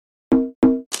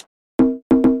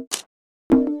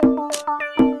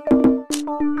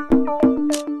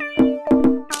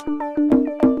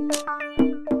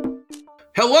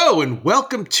Hello and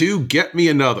welcome to Get Me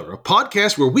Another, a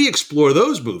podcast where we explore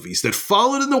those movies that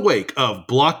followed in the wake of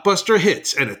blockbuster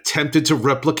hits and attempted to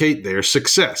replicate their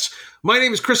success. My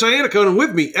name is Chris Iannicone, and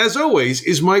with me, as always,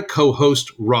 is my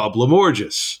co-host, Rob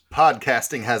Lamorges.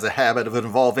 Podcasting has a habit of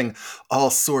involving all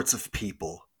sorts of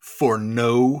people for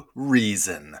no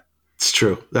reason. It's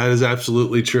true. That is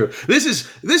absolutely true. This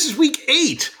is week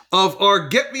 8 of our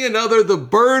Get Me Another, The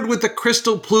Bird with the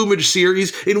Crystal Plumage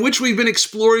series, in which we've been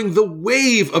exploring the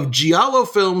wave of Giallo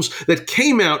films that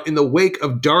came out in the wake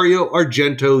of Dario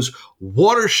Argento's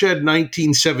watershed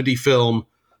 1970 film,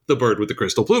 The Bird with the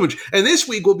Crystal Plumage. And this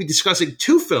week we'll be discussing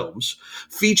 2 films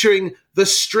featuring the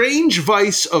strange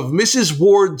vice of Mrs.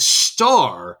 Ward's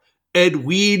star,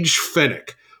 Edwige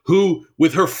Fenech, who,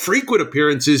 with her frequent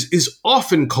appearances, is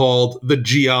often called the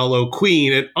Giallo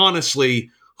Queen. And honestly,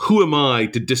 who am I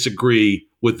to disagree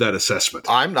with that assessment?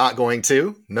 I'm not going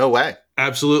to. No way.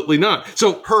 Absolutely not.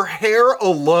 So her hair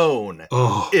alone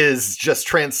is just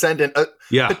transcendent.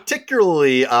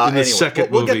 Particularly, in the anyway,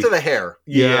 second we'll movie. get to the hair.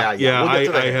 I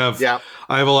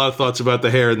have a lot of thoughts about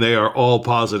the hair, and they are all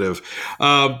positive.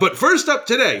 But first up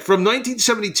today, from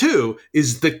 1972,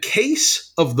 is The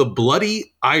Case of the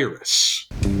Bloody Iris.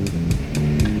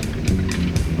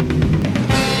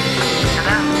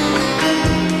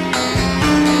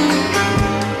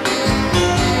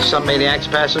 Some maniacs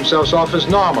pass themselves off as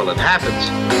normal. It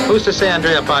happens. Who's to say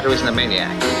Andrea Barto isn't a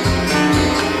maniac?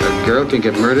 A girl can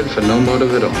get murdered for no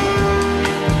motive at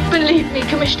all. Believe me,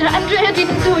 Commissioner, Andrea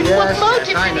didn't do it. What motive?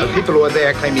 Yes, I know. People who are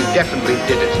there claim he definitely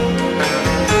did it.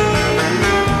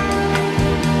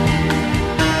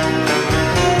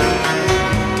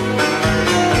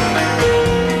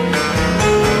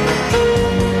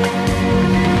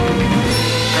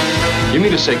 You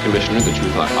mean to say, Commissioner, that you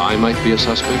thought I might be a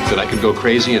suspect? That I could go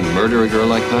crazy and murder a girl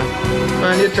like that?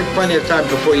 Well, you took plenty of time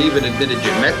before you even admitted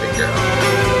you met the girl.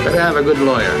 Better have a good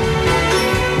lawyer.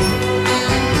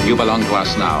 You belong to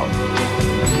us now.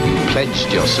 You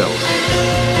pledged yourself.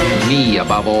 Me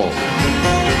above all.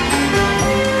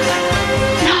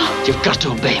 No! You've got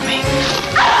to obey me.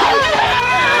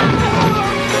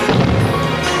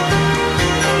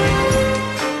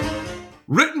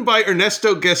 Written by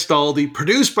Ernesto Gestaldi,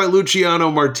 produced by Luciano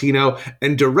Martino,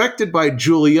 and directed by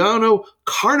Giuliano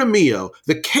Carnamio,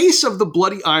 The Case of the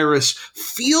Bloody Iris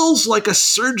feels like a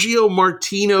Sergio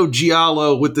Martino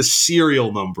giallo with the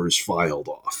serial numbers filed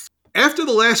off. After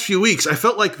the last few weeks, I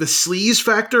felt like the sleaze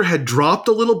factor had dropped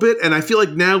a little bit, and I feel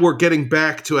like now we're getting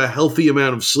back to a healthy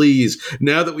amount of sleaze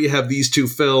now that we have these 2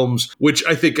 films, which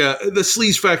I think the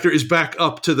sleaze factor is back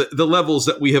up to the levels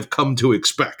that we have come to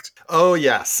expect. Oh,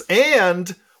 yes.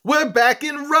 And we're back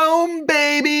in Rome,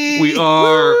 baby! We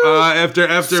are, after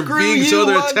Screw being you,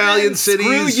 other London. Italian cities.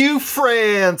 Screw you,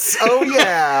 France. Oh,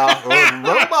 yeah.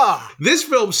 Roma. This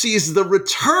film sees the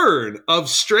return of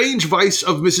strange vice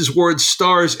of Mrs. Ward's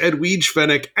stars Edwige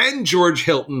Fenech and George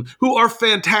Hilton, who are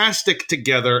fantastic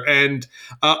together. And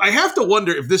I have to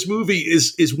wonder if this movie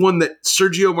is one that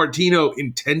Sergio Martino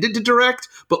intended to direct,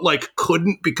 but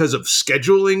couldn't because of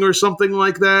scheduling or something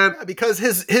like that. Yeah, because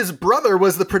his brother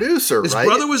was the producer, His right?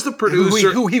 brother was the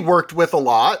producer. Who he worked with a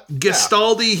lot.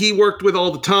 Gestaldi, he worked with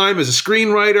all the time as a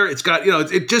screenwriter. It's got,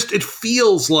 it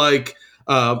feels like,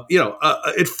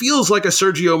 it feels like a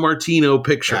Sergio Martino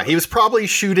picture. Yeah, he was probably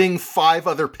shooting 5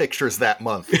 other pictures that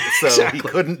month, so Exactly.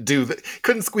 he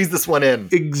couldn't squeeze this one in.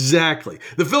 Exactly.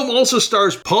 The film also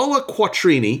stars Paula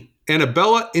Quattrini,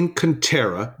 Annabella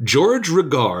Incontera, George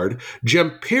Regard,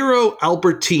 Giampiero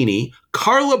Albertini,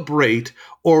 Carla Brait,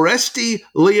 Oreste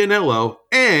Leonello,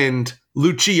 and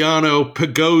Luciano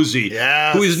Pigozzi,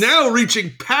 Yes. who is now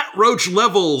reaching Pat Roach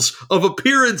levels of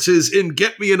appearances in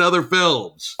Get Me Another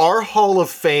films. Our Hall of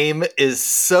Fame is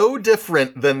so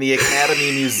different than the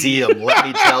Academy Museum, let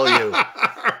me tell you.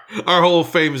 Our Hall of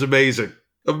Fame is amazing.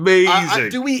 Amazing.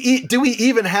 Do we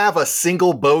even have a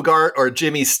single Bogart or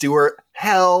Jimmy Stewart?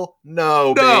 Hell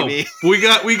no, baby. We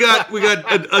got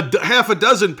a half a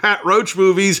dozen Pat Roach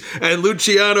movies and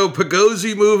Luciano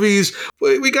Pigozzi movies.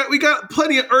 We got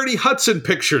plenty of Ernie Hudson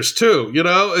pictures too.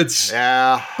 It's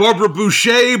Barbara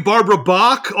Boucher, Barbara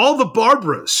Bach, all the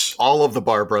Barbaras. All of the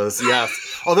Barbaras,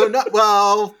 yes. Although not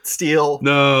Steele.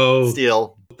 No,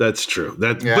 Steele. That's true.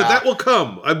 But that will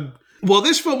come. While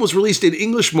this film was released in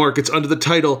English markets under the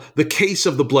title The Case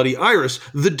of the Bloody Iris,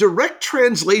 the direct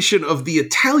translation of the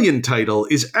Italian title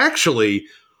is actually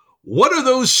What Are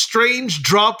Those Strange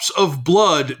Drops of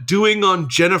Blood Doing on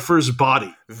Jennifer's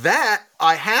Body? That,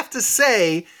 I have to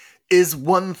say, is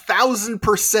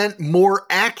 1,000% more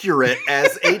accurate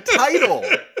as a title.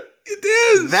 It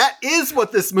is. That is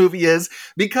what this movie is,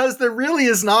 because there really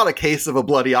is not a case of a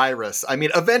bloody iris. I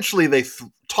mean, eventually they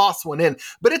toss one in,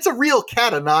 but it's a real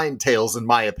cat o' nine tails, in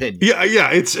my opinion.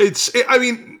 Yeah. I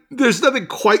mean, there's nothing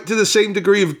quite to the same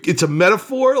degree of, it's a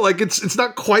metaphor. Like it's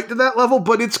not quite to that level,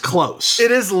 but it's close.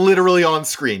 It is literally on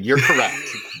screen. You're correct.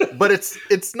 But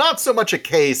it's not so much a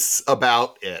case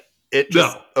about it. It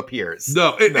just appears.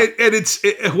 No,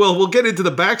 well, we'll get into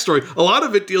the backstory. A lot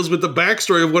of it deals with the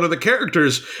backstory of one of the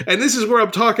characters. And this is where I'm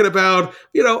talking about,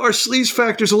 our sleaze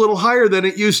factor's a little higher than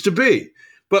it used to be.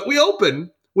 But we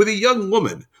open with a young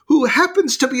woman who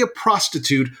happens to be a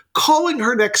prostitute calling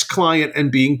her next client and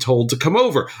being told to come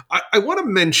over. I want to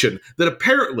mention that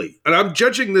apparently, and I'm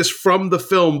judging this from the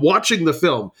film, watching the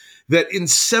film, that in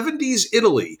 70s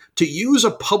Italy, to use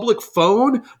a public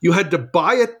phone, you had to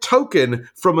buy a token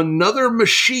from another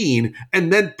machine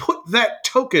and then put that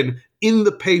token in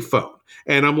the payphone.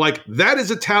 And I'm like, that is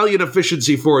Italian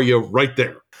efficiency for you right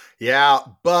there. Yeah,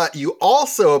 but you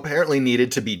also apparently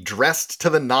needed to be dressed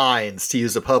to the nines to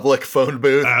use a public phone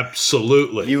booth.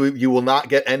 Absolutely. You will not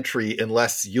get entry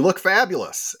unless you look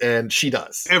fabulous, and she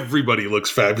does. Everybody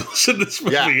looks fabulous in this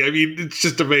movie. Yeah. I mean, it's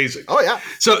just amazing. Oh, yeah.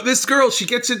 So this girl, she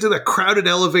gets into the crowded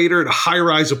elevator in a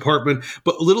high-rise apartment,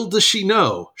 but little does she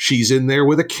know she's in there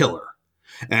with a killer.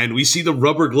 And we see the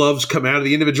rubber gloves come out of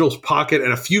the individual's pocket,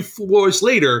 and a few floors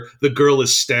later, the girl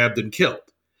is stabbed and killed.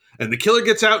 And the killer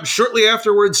gets out, and shortly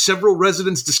afterwards, several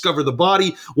residents discover the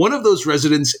body. One of those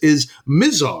residents is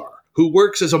Mizar, who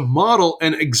works as a model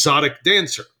and exotic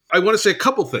dancer. I want to say a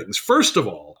couple things. First of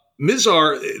all,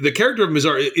 Mizar, the character of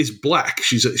Mizar, is black.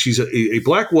 She's a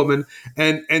black woman,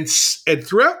 and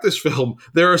throughout this film,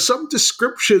 there are some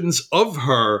descriptions of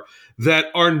her that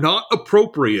are not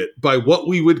appropriate by what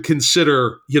we would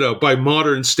consider, by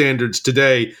modern standards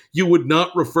today. You would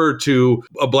not refer to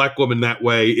a black woman that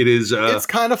way. It is... it's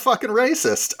kind of fucking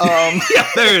racist. Yeah,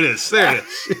 there it is.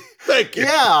 Thank you.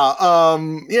 Yeah, let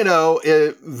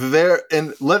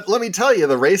me tell you,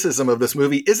 the racism of this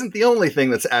movie isn't the only thing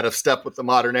that's out of step with the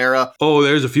modern era. Oh,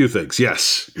 there's a few things.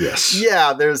 Yes.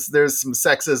 Yeah, there's some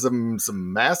sexism,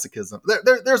 some masochism.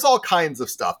 There's all kinds of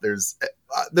stuff. There's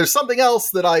something else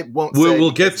that I won't say.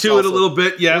 We'll get to it a little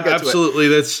bit. Yeah, absolutely.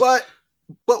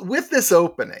 But with this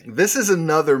opening, this is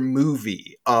another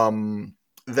movie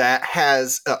that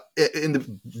has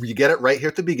you get it right here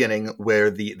at the beginning, where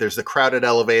there's the crowded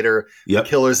elevator. Yep. The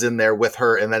killer's in there with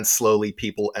her, and then slowly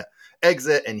people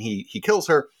exit, and he kills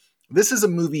her. This is a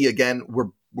movie, again,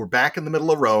 we're back in the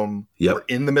middle of Rome. Yep. We're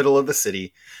in the middle of the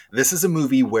city. This is a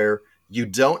movie where you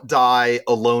don't die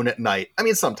alone at night. I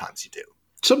mean, sometimes you do.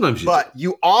 But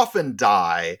you often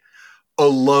die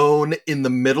alone in the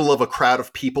middle of a crowd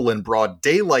of people in broad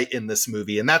daylight in this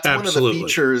movie. And that's Absolutely. One of the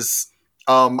features.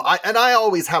 I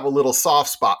always have a little soft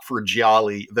spot for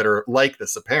gialli that are like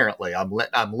this. Apparently, I'm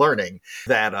learning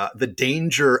that the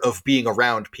danger of being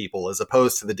around people as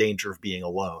opposed to the danger of being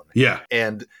alone. Yeah,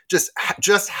 and just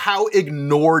how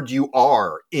ignored you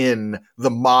are in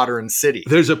the modern city.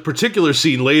 There's a particular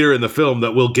scene later in the film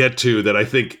that we'll get to that I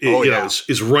think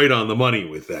is right on the money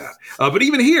with that. But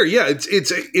even here, yeah,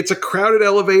 it's a crowded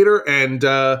elevator, and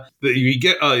you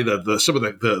get some of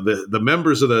the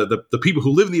members of the people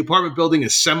who live in the apartment building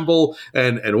assemble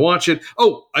and watch it.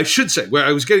 Oh, I should say, where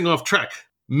I was getting off track,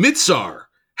 Mizar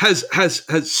has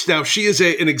now, she is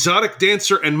an exotic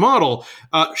dancer and model.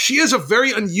 She has a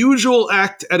very unusual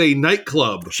act at a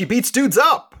nightclub. She beats dudes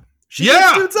up.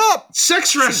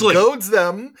 Sex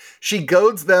wrestling. She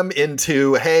goads them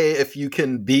into, hey, if you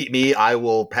can beat me, I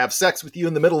will have sex with you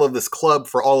in the middle of this club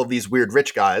for all of these weird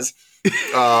rich guys.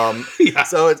 Yeah.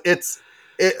 So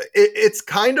it's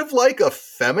kind of like a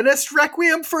feminist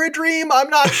requiem for a dream.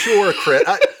 I'm not sure, Crit.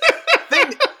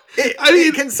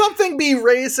 Can something be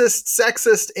racist,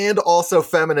 sexist, and also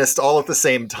feminist all at the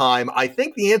same time? I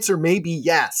think the answer may be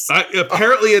yes.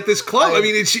 Apparently, at this club,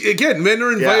 again, men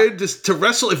are invited to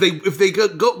wrestle. If they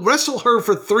go wrestle her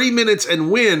for 3 minutes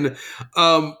and win,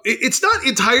 it's not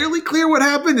entirely clear what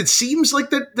happened. It seems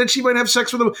like that she might have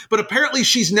sex with him, but apparently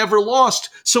she's never lost,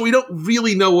 so we don't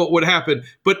really know what would happen.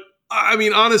 But I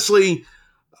mean, honestly,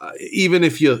 even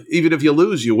if you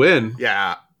lose, you win.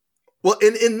 Yeah. Well,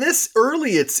 in this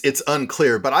early, it's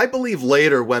unclear, but I believe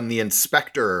later when the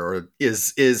inspector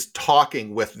is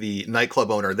talking with the nightclub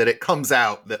owner, that it comes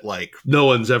out that like no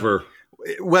one's ever,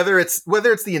 whether it's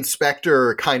the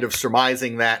inspector kind of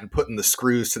surmising that and putting the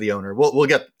screws to the owner. We'll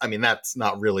get. I mean, that's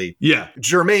not really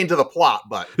germane to the plot,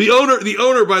 but the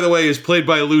owner, by the way, is played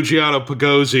by Luciano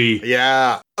Pagozzi.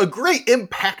 Yeah, a great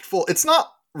impactful. It's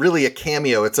not really a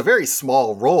cameo. It's a very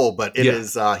small role, but it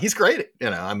is. He's great.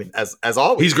 I mean, as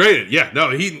always, he's great. Yeah,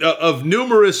 no, he of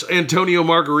numerous Antonio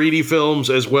Margheriti films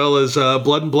as well as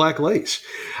Blood and Black Lace.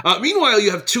 Meanwhile,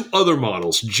 you have two other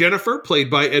models, Jennifer, played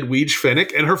by Edwige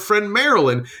Fenech, and her friend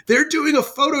Marilyn. They're doing a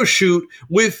photo shoot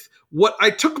with what I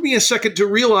took me a second to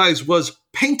realize was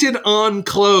painted on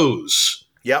clothes.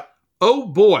 Yep. Oh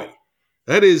boy,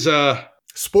 that is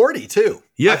sporty too.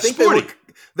 Yeah, I think sporty.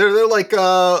 They're like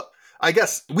I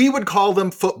guess we would call them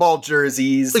football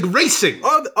jerseys, like racing.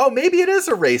 Oh, maybe it is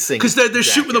a racing because they're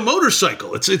shooting with a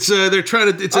motorcycle. It's they're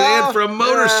trying to. It's an ad for a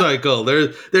motorcycle.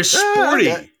 They're sporty.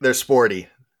 Yeah. They're sporty.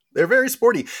 They're very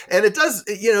sporty, and it does.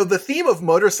 The theme of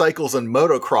motorcycles and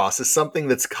motocross is something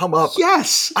that's come up.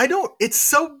 Yes, It's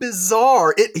so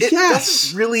bizarre. It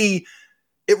doesn't really.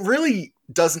 It really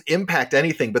doesn't impact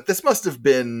anything, but this must have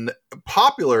been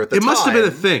popular at the time. It must have been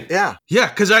a thing. Yeah.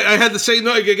 Because I had the same.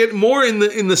 No, I get more in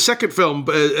the second film,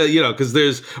 because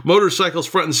there's motorcycles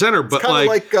front and center. But it's kind of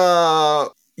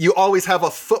like you always have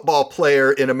a football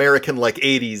player in American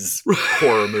 80s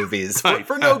horror movies right.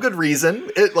 for no good reason.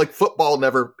 Football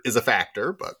never is a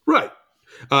factor, but right.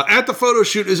 At the photo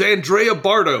shoot is Andrea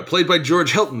Bardo, played by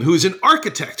George Hilton, who is an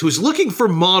architect who is looking for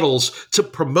models to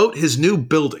promote his new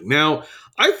building. Now,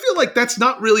 I feel like that's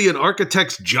not really an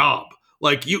architect's job.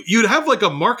 Like you'd have a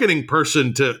marketing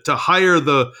person to hire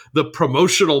the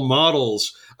promotional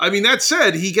models. I mean, that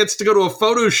said, he gets to go to a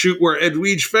photo shoot where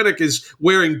Edwige Fenech is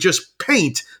wearing just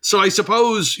paint. So I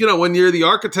suppose, when you're the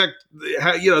architect,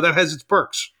 that has its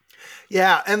perks.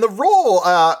 Yeah, and the role,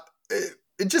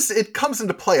 it comes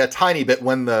into play a tiny bit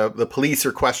when the police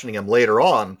are questioning him later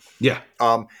on. Yeah.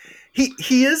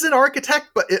 He is an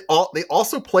architect, but they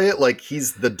also play it like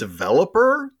he's the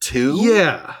developer too.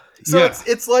 Yeah. So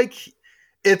it's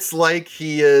like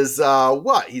he is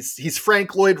what? He's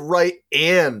Frank Lloyd Wright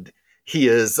and he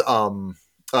is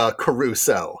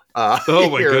Caruso. Oh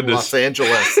my here goodness. in Los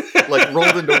Angeles,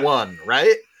 rolled into one,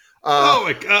 right? Oh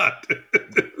my God.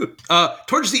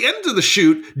 Towards the end of the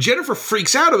shoot, Jennifer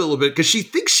freaks out a little bit because she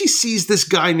thinks she sees this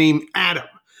guy named Adam.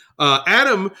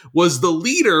 Adam was the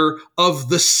leader of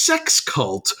the sex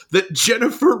cult that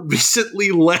Jennifer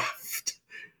recently left.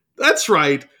 That's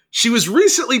right. She was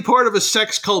recently part of a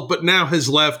sex cult, but now has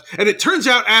left. And it turns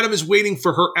out Adam is waiting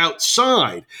for her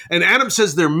outside. And Adam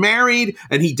says they're married,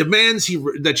 and he demands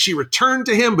that she return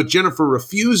to him, but Jennifer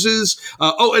refuses.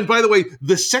 And by the way,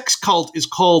 the sex cult is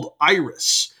called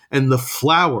Iris, and the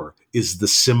flower is the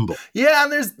symbol. Yeah,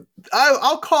 and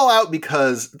I'll call out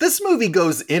because this movie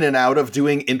goes in and out of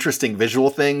doing interesting visual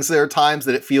things. There are times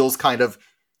that it feels kind of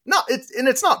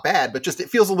it's not bad, but just it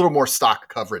feels a little more stock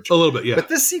coverage. A little bit, yeah. But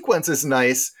this sequence is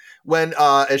nice when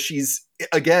as she's,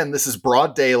 again, this is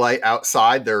broad daylight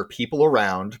outside, there are people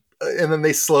around, and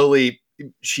then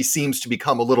she seems to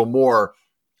become a little more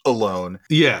alone.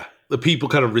 Yeah. The people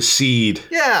kind of recede.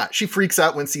 Yeah. She freaks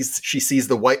out when she sees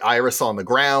the white iris on the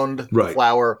ground, right. The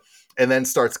flower, and then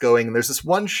starts going. And there's this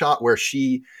one shot where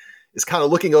she is kind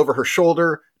of looking over her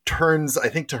shoulder, turns, I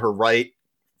think, to her right,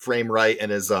 frame right,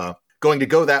 and is going to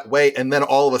go that way. And then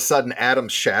all of a sudden,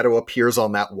 Adam's shadow appears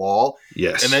on that wall.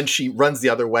 Yes. And then she runs the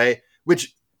other way,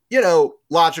 which,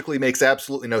 logically makes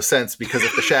absolutely no sense because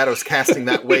if the shadow's casting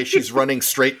that way, she's running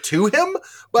straight to him.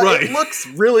 But right. It looks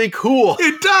really cool.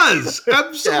 It does.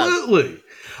 Absolutely.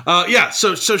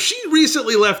 So she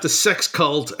recently left a sex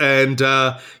cult, and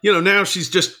now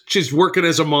she's working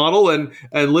as a model and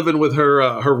living with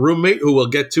her roommate, who we'll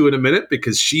get to in a minute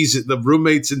because the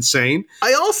roommate's insane.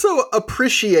 I also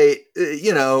appreciate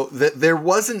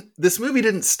that this movie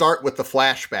didn't start with the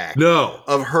flashback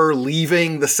of her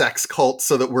leaving the sex cult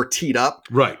so that we're teed up.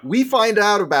 Right. We find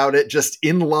out about it just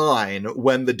in line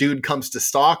when the dude comes to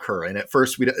stalk her, and at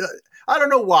first I don't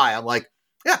know why. I'm like,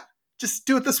 yeah, just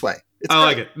do it this way. I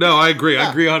like it. No, I agree. Yeah. I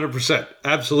agree 100%.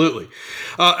 Absolutely.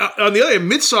 On the other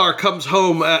hand, Mitzar comes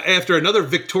home after another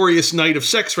victorious night of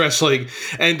sex wrestling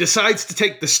and decides to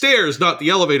take the stairs, not the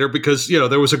elevator, because,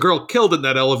 there was a girl killed in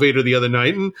that elevator the other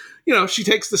night. And, she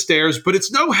takes the stairs, but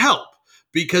it's no help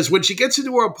because when she gets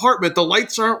into her apartment, the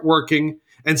lights aren't working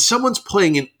and someone's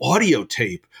playing an audio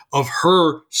tape of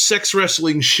her sex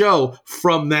wrestling show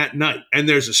from that night. And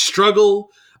there's a struggle.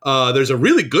 There's a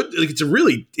really it's a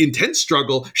really intense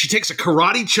struggle. She takes a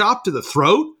karate chop to the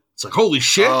throat. It's like, holy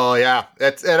shit. Oh yeah.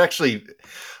 It actually,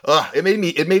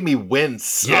 it made me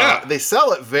wince. Yeah. They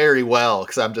sell it very well.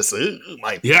 Cause I'm just,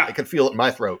 I could feel it in my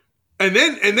throat. And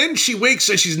then she wakes,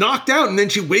 she's knocked out, and then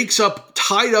she wakes up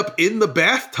tied up in the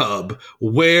bathtub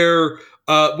where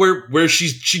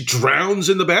she drowns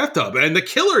in the bathtub. And the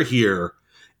killer here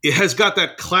it has got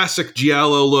that classic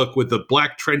Giallo look with the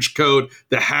black trench coat,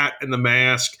 the hat, and the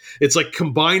mask. It's like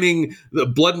combining the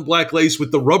blood and black lace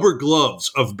with the rubber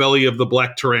gloves of Belly of the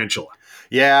Black Tarantula.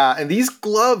 Yeah, and these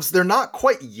gloves, they're not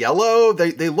quite yellow.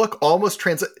 They look almost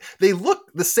they look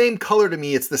the same color to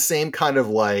me. It's the same kind of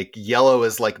like yellow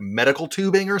as like medical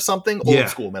tubing or something. Old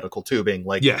school medical tubing.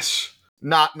 Like yes.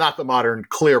 Not the modern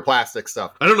clear plastic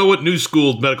stuff. I don't know what new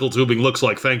school medical tubing looks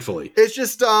like, thankfully. It's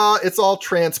just it's all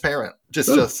transparent.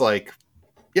 Just like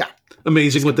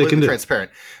amazing what they can do. Transparent.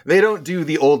 They don't do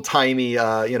the old-timey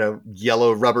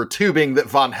yellow rubber tubing that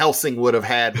Von Helsing would have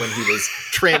had when he was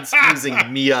transfusing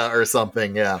Mia or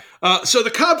something. Yeah. So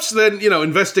the cops then,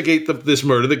 investigate this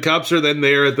murder. The cops are then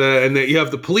there and you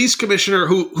have the police commissioner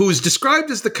who is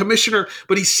described as the commissioner,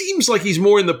 but he seems like he's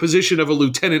more in the position of a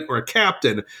lieutenant or a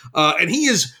captain. And he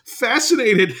is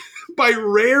fascinated by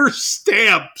rare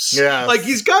stamps. Yeah. Like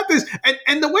he's got this,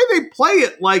 and the way they play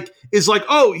it is like,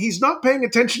 oh, he's not paying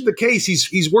attention to the case.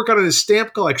 He's working on his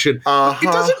stamp collection. It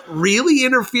doesn't really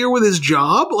interfere with his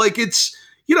job. Like it's,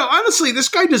 honestly, this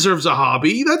guy deserves a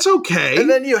hobby. That's okay. And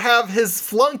then you have his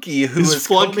flunky his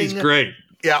flunky's great.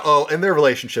 Yeah. Oh, and their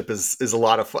relationship is a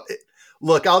lot of fun.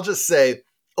 Look, I'll just say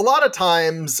a lot of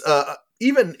times,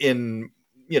 even in,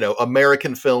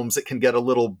 American films, it can get a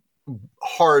little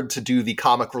hard to do the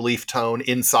comic relief tone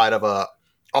inside of a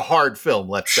hard film,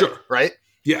 let's say, right?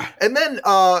 Yeah. And then,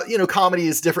 comedy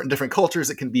is different in different cultures.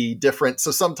 It can be different.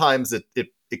 So sometimes it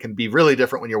can be really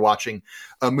different when you're watching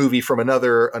a movie from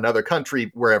another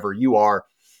country, wherever you are.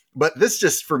 But this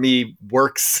just, for me,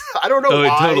 works. I don't know why.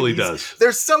 It totally does.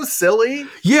 They're so silly.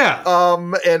 Yeah.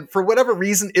 And for whatever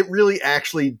reason, it really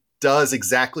actually does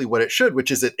exactly what it should,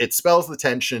 which is it spells the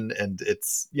tension and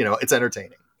it's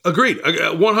entertaining. Agreed,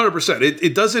 100%.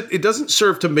 It doesn't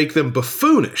serve to make them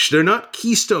buffoonish. They're not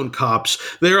Keystone Cops.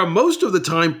 They are most of the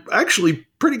time actually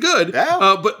pretty good.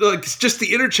 Yeah. But it's just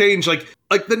the interchange. Like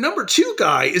the number 2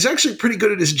 guy is actually pretty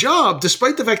good at his job,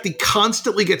 despite the fact he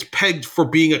constantly gets pegged for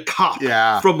being a cop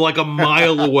from like a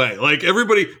mile away. Like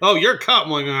everybody, oh, you're a cop.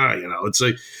 I'm like, it's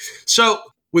like so.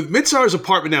 With Mitzar's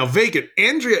apartment now vacant,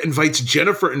 Andrea invites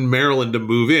Jennifer and Marilyn to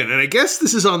move in. And I guess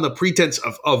this is on the pretense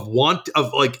of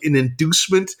like an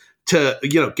inducement to,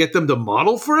 get them to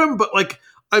model for him. But like,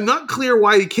 I'm not clear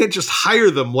why he can't just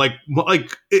hire them. I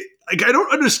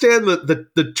don't understand the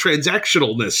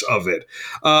transactionalness of it.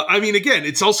 Again,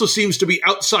 it also seems to be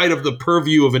outside of the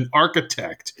purview of an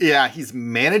architect. Yeah, he's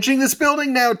managing this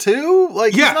building now too.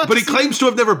 But he claims to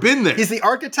have never been there. He's the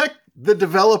architect, the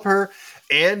developer,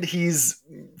 and he's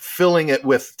filling it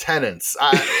with tenants.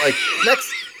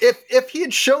 If he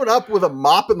had shown up with a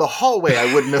mop in the hallway,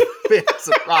 I wouldn't have been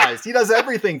surprised. He does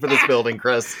everything for this building,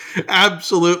 Chris.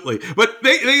 Absolutely. But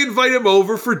they invite him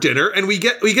over for dinner, and we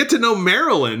get to know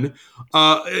Marilyn,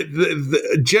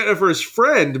 Jennifer's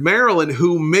friend, Marilyn,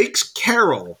 who makes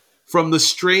Carol from The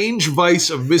Strange Vice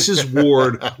of Mrs.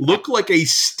 Ward look like a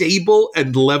stable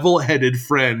and level-headed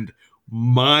friend.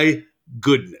 My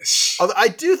goodness. I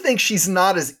do think she's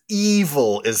not as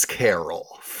evil as Carol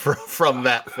from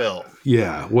that film.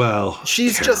 Yeah, well,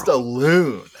 she's Carol. Just a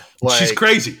loon. She's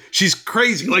crazy. She's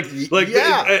crazy.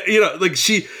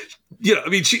 She's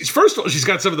first of all, she's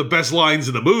got some of the best lines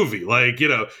in the movie.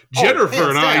 Jennifer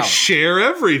and I share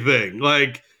everything.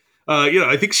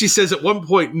 I think she says at one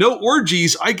point, "No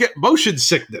orgies, I get motion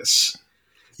sickness."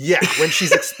 Yeah, when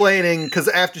she's explaining, because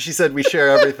after she said we share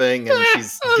everything, and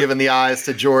she's given the eyes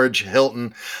to George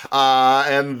Hilton,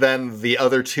 and then the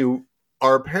other two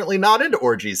are apparently not into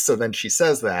orgies. So then she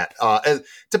says that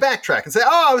to backtrack and say,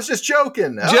 "Oh, I was just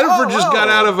joking." Jennifer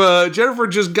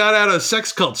just got out of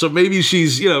sex cult, so maybe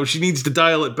she's she needs to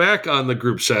dial it back on the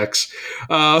group sex.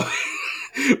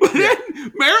 But then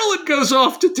Marilyn goes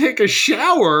off to take a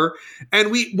shower,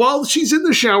 and while she's in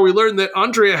the shower, we learn that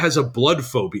Andrea has a blood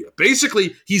phobia.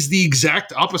 Basically, he's the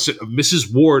exact opposite of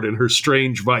Mrs. Ward and her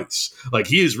strange vice.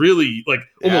 He is really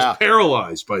almost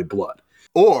paralyzed by blood.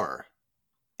 Or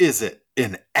is it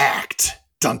an act?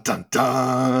 Dun dun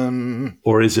dun.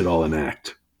 Or is it all an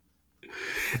act?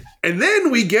 And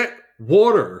then we get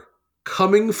water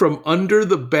coming from under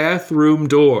the bathroom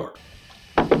door.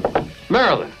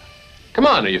 Marilyn. Come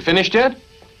on, are you finished yet?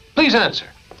 Please answer.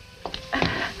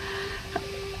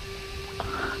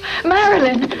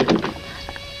 Marilyn!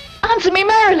 Answer me,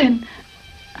 Marilyn!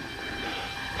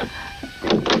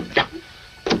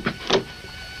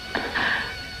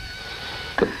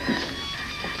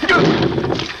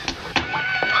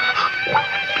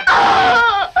 I'm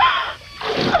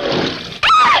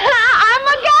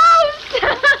a ghost!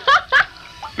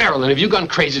 Marilyn, have you gone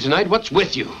crazy tonight? What's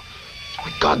with you?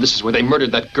 My God, this is where they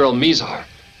murdered that girl, Mizar.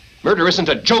 Murder isn't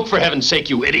a joke, for heaven's sake,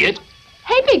 you idiot.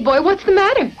 Hey, big boy, what's the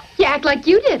matter? You act like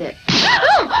you did it.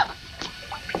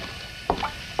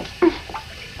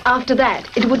 After that,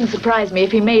 it wouldn't surprise me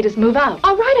if he made us move out.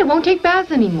 All right, I won't take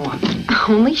baths anymore.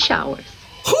 Only showers.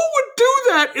 Who would do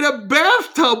that in a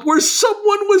bathtub where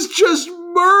someone was just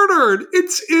murdered?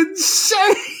 It's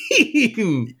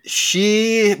insane.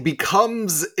 She's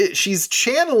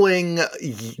channeling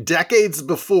decades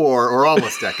before, or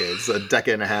almost decades, a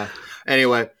decade and a half.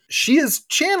 Anyway, she is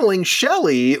channeling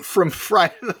Shelley from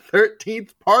Friday the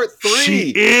 13th, Part 3.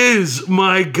 She is,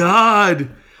 my God.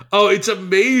 Oh, it's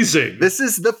amazing. This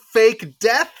is the fake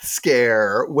death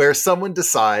scare where someone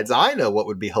decides, I know what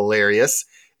would be hilarious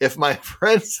if my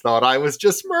friends thought I was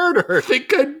just murdered. I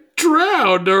think I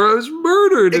drowned or I was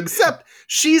murdered. Except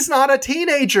she's not a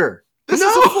teenager. This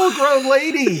is a full-grown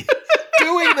lady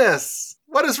doing this.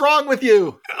 What is wrong with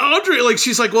you? Andrea,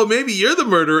 she's like, well, maybe you're the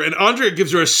murderer. And Andrea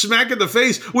gives her a smack in the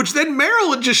face, which then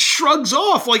Marilyn just shrugs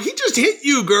off. Like, he just hit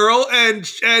you, girl. And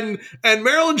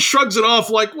Marilyn shrugs it off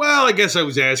like, well, I guess I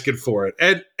was asking for it.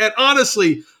 And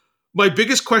honestly, my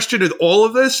biggest question in all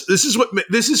of this is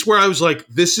where I was like,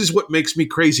 this is what makes me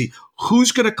crazy.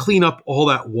 Who's going to clean up all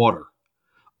that water?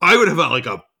 I would have a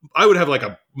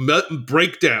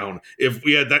breakdown if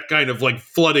we had that kind of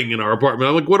flooding in our apartment.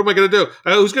 I'm like, what am I going to do?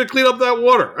 Who's going to clean up that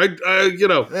water?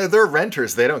 They're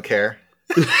renters. They don't care.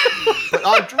 But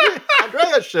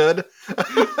Andrea should.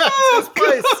 That's his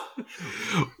place.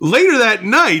 Later that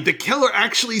night, the killer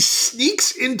actually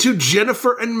sneaks into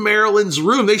Jennifer and Marilyn's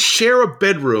room. They share a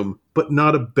bedroom, but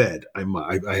not a bed, I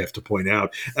have to point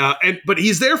out. But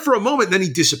he's there for a moment, then he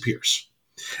disappears.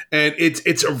 And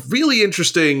it's a really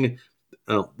interesting.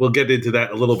 We'll get into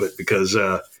that a little bit because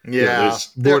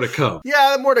there's more to come.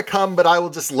 Yeah, more to come, but I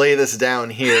will just lay this down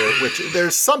here, which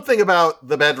there's something about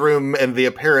the bedroom and the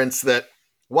appearance that,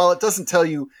 while it doesn't tell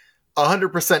you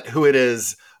 100% who it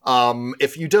is,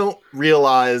 if you don't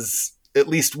realize at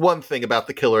least one thing about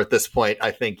the killer at this point, I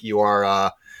think you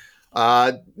are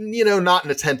not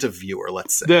an attentive viewer,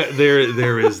 let's say.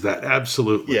 There is that.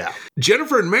 Absolutely. Yeah.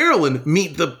 Jennifer and Marilyn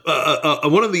meet the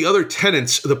one of the other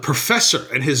tenants, the professor,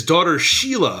 and his daughter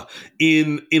Sheila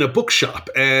in a bookshop.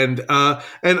 And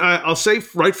I'll say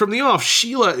right from the off,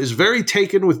 Sheila is very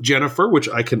taken with Jennifer, which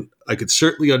I could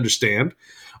certainly understand.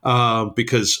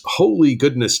 Because holy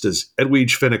goodness, does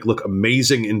Edwige Fenech look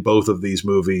amazing in both of these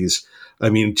movies. I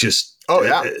mean, just... Oh,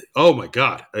 yeah. Oh, my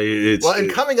God.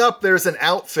 Coming up, there's an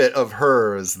outfit of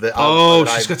hers that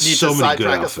she's got so many good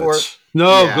outfits.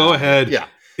 Go ahead. Yeah.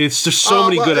 It's just so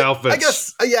many good outfits. I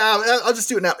guess, I'll just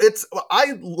do it now.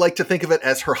 I like to think of it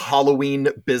as her Halloween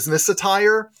business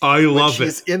attire. I love it.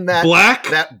 She's in that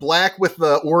black with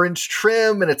the orange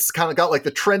trim, and it's kind of got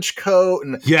the trench coat.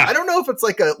 And I don't know if it's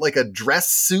like a dress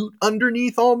suit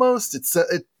underneath almost.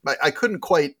 I couldn't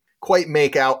quite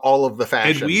make out all of the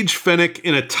fashion. Edwige Fenech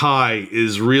in a tie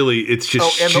is really, it's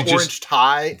just... Oh, and the orange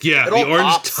tie. Yeah, the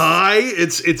orange tie.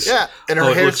 It's yeah, and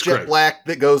her hair's jet black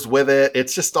that goes with it.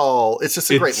 It's just a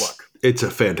great look. It's a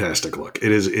fantastic look.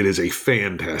 It is a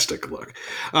fantastic look.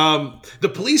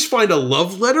 The police find a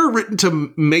love letter written to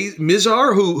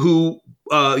Mizar, who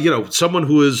someone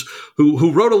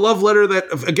who wrote a love letter that,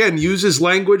 again, uses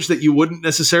language that you wouldn't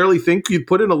necessarily think you'd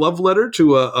put in a love letter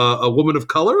to a woman of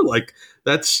color.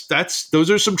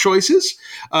 Those are some choices.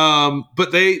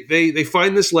 But they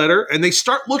find this letter and they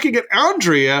start looking at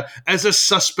Andrea as a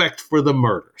suspect for the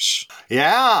murders.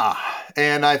 Yeah.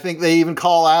 And I think they even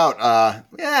call out,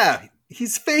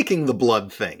 he's faking the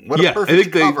blood thing. What a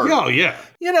perfect cover.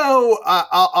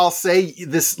 I'll say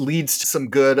this leads to some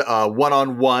good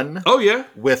one-on-one. Oh, yeah.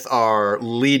 With our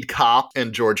lead cop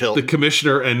and George Hilton. The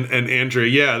commissioner and Andrea.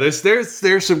 Yeah,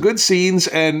 there's some good scenes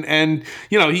and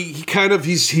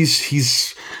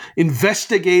he's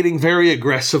investigating very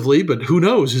aggressively, but who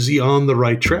knows? Is he on the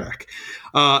right track?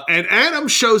 And Adam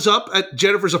shows up at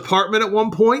Jennifer's apartment at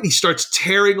one point. He starts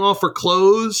tearing off her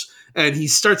clothes. And he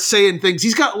starts saying things.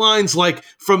 He's got lines like,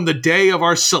 from the day of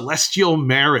our celestial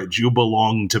marriage, you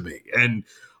belong to me. And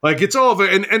it's all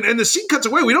and the scene cuts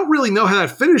away. We don't really know how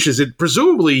that finishes. It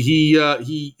presumably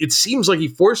it seems like he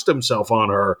forced himself on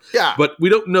her. Yeah. But we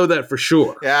don't know that for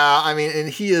sure. Yeah, I mean, and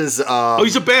he is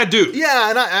he's a bad dude. Yeah,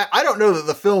 and I don't know that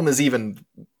the film is even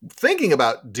thinking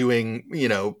about doing,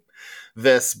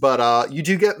 this, but you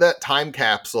do get that time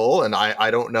capsule, and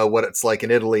I don't know what it's like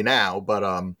in Italy now, but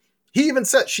he even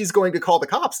said she's going to call the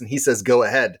cops, and he says, go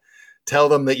ahead. Tell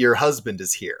them that your husband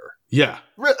is here. Yeah.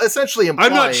 Essentially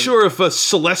implying... I'm not sure if a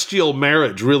celestial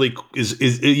marriage really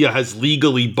has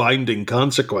legally binding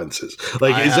consequences.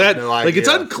 I have no idea. It's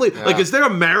unclear. Yeah. Is there a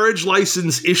marriage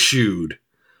license issued?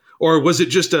 Or was it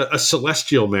just a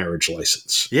celestial marriage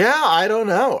license? Yeah, I don't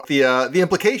know. The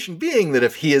implication being that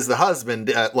if he is the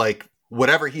husband,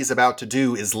 whatever he's about to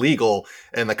do is legal,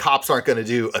 and the cops aren't going to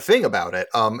do a thing about it.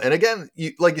 And again,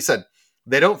 like you said,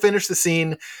 they don't finish the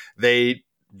scene. They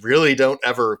really don't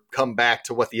ever come back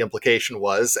to what the implication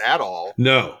was at all.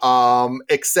 No.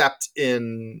 Except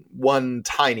in one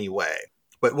tiny way.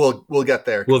 But we'll get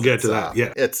there. We'll get to that.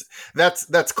 Yeah,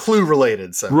 that's clue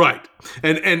related. So right,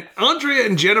 and Andrea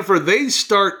and Jennifer, they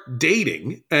start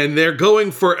dating, and they're going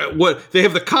for they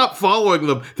have the cop following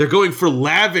them. They're going for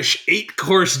lavish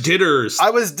 8-course dinners.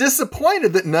 I was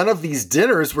disappointed that none of these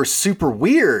dinners were super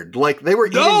weird. Like they were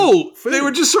eating food. They were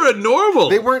just sort of normal.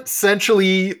 They weren't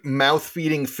sensually mouth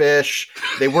feeding fish.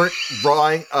 They weren't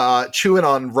chewing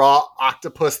on raw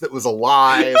octopus that was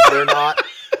alive.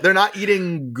 They're not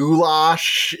eating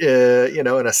goulash, in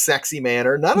a sexy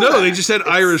manner. They just had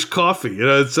Irish coffee.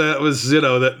 That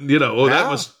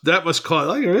must cause.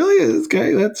 Like, really?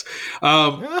 Okay, that's.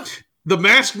 The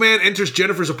masked man enters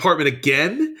Jennifer's apartment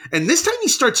again, and this time he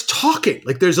starts talking.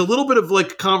 Like there's a little bit of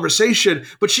like conversation,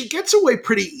 but she gets away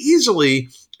pretty easily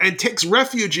and takes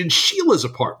refuge in Sheila's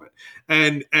apartment.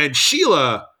 And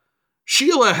Sheila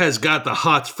has got the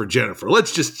hots for Jennifer.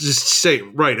 Let's just say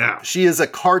it right out. She is a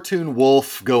cartoon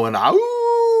wolf going,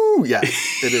 "Ooh!" Yes,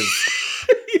 it is.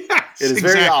 Yes, it is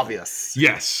very obvious.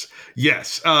 Yes.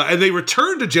 And they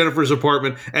return to Jennifer's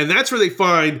apartment, and that's where they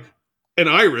find an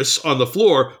iris on the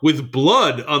floor with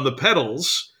blood on the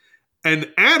petals, and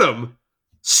Adam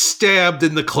stabbed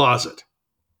in the closet.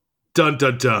 Dun,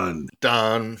 dun, dun.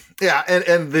 Done. Yeah,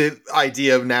 and the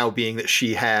idea of now being that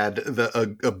she had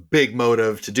a big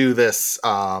motive to do this,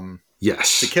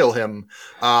 yes, to kill him,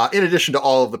 in addition to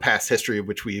all of the past history,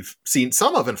 which we've seen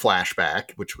some of in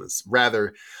flashback, which was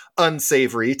rather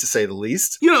unsavory, to say the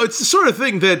least. It's the sort of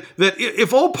thing that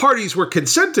if all parties were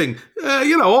consenting,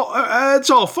 it's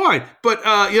all fine. But,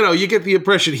 you get the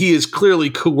impression he is clearly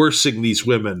coercing these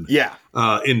women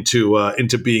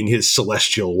into being his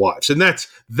celestial wives. And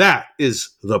that is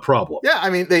the problem. Yeah, I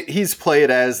mean, he's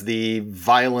played as the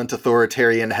violent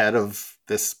authoritarian head of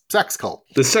this sex cult.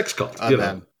 The sex cult,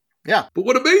 Yeah. But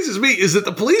what amazes me is that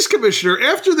the police commissioner,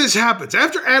 after this happens,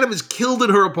 after Adam is killed in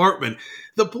her apartment,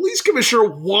 the police commissioner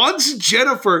wants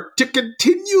Jennifer to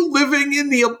continue living in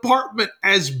the apartment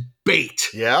as bait.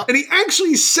 Yeah. And he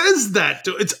actually says that.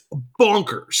 It's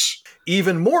bonkers.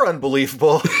 Even more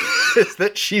unbelievable is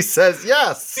that she says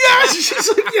yes. Yes, she's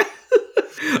like, yeah.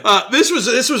 This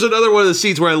was another one of the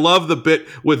scenes where I love the bit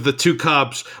with the two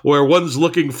cops where one's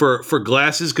looking for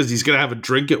glasses because he's going to have a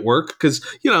drink at work because,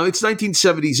 it's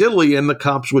 1970s Italy and the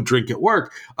cops would drink at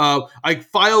work. I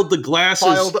filed the glasses.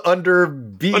 Filed under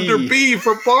B. Under B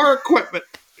for bar equipment.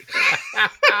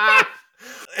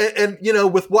 and,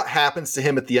 with what happens to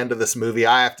him at the end of this movie,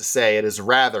 I have to say it is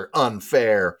rather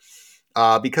unfair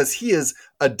because he is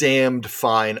a damned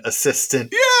fine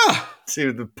assistant. Yeah.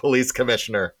 To the police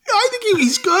commissioner. I think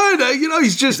he's good.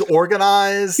 He's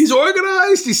organized. He's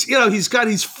organized.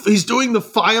 He's doing the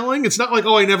filing. It's not like,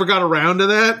 I never got around to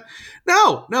that.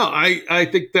 No, I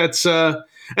think that's,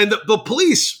 and the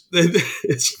police,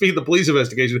 speaking of the police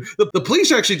investigation, the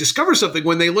police actually discover something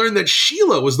when they learn that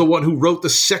Sheila was the one who wrote the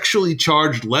sexually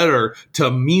charged letter to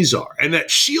Mizar, and that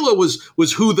Sheila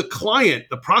was who the client,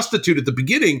 the prostitute at the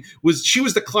beginning, she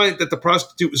was the client that the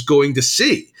prostitute was going to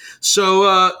see.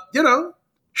 So,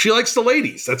 she likes the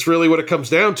ladies. That's really what it comes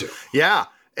down to. Yeah.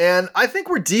 And I think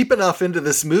we're deep enough into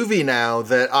this movie now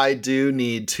that I do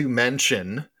need to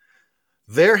mention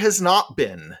there has not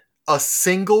been a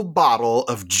single bottle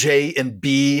of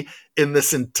J&B in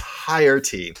this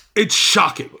entirety. It's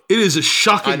shocking. It is a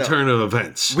shocking turn of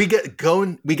events. We get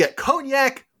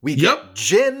cognac, we get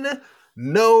gin,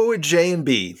 no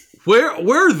J&B. Where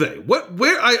were they?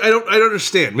 Where I don't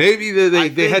understand. Maybe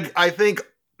they had. I think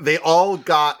they all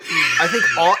got. I think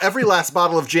every last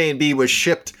bottle of J&B was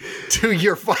shipped to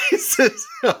your vices.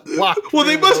 Well,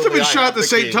 they must have been shot at the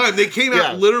same time. They came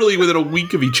out literally within a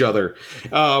week of each other,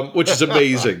 which is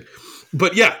amazing.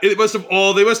 But yeah,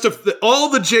 all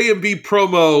the J&B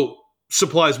promo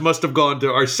supplies must have gone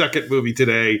to our second movie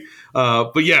today.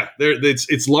 But yeah,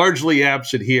 it's largely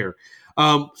absent here.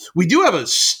 We do have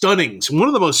one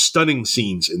of the most stunning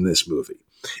scenes in this movie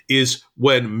is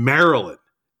when Marilyn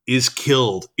is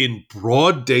killed in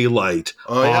broad daylight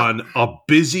on a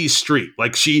busy street.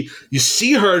 Like you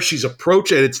see her, she's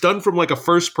approaching, and it's done from like a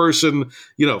first person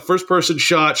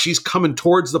shot. She's coming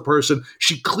towards the person.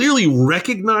 She clearly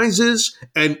recognizes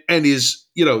and is,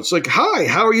 it's like, "Hi,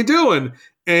 how are you doing?"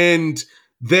 And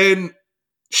then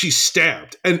she's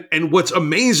stabbed. And what's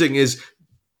amazing is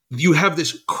you have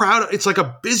this crowd. It's like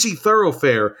a busy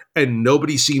thoroughfare, and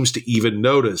nobody seems to even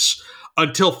notice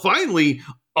until finally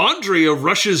Andrea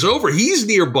rushes over. He's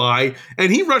nearby,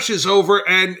 and he rushes over,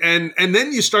 and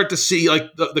then you start to see like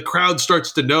the crowd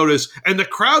starts to notice, and the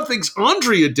crowd thinks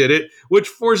Andrea did it, which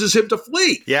forces him to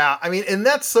flee. Yeah, I mean, and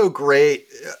that's so great,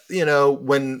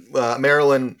 when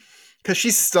Marilyn, because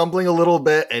she's stumbling a little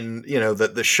bit, and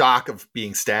the shock of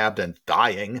being stabbed and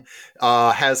dying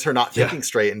has her not thinking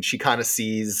straight, and she kind of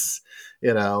sees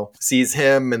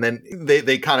him, and then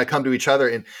they kind of come to each other,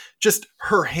 and just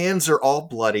her hands are all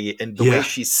bloody, and the way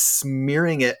she's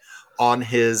smearing it on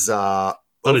his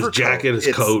his jacket, his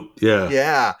coat.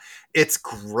 Yeah. It's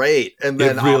great. And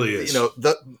then, it really is.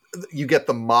 You get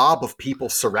the mob of people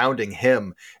surrounding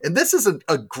him. And this is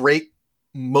a great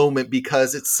moment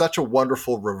because it's such a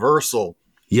wonderful reversal.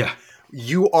 Yeah.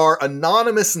 You are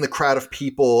anonymous in the crowd of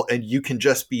people, and you can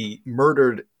just be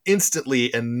murdered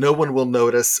instantly and no one will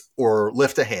notice or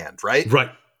lift a hand, right?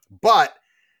 Right. But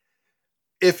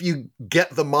if you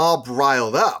get the mob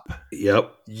riled up,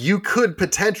 you could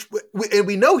potentially, and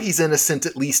we know he's innocent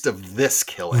at least of this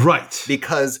killing. Right.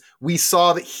 Because we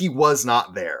saw that he was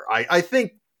not there. I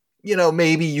think,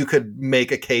 maybe you could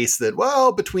make a case that,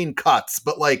 well, between cuts,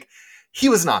 but like, he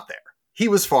was not there. He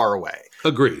was far away.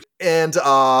 Agreed. And,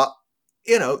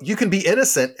 you can be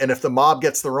innocent, and if the mob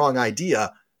gets the wrong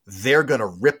idea, they're going to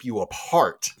rip you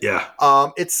apart. Yeah.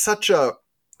 It's such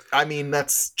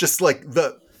that's just like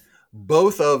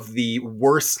both of the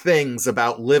worst things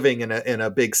about living in a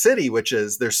big city, which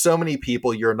is there's so many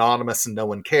people, you're anonymous and no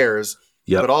one cares.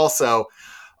 But also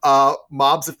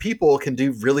mobs of people can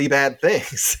do really bad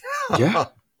things. Yeah.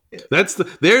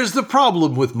 There's the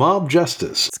problem with mob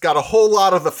justice. It's got a whole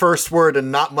lot of the first word and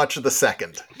not much of the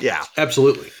second. Yeah.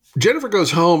 Absolutely. Jennifer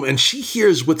goes home and she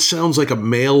hears what sounds like a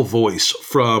male voice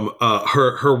from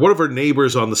her one of her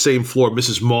neighbors on the same floor,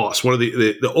 Mrs. Moss, one of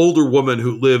the older woman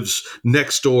who lives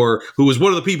next door, who was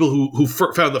one of the people who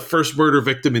found the first murder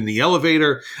victim in the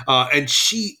elevator. And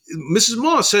Mrs.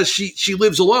 Moss says she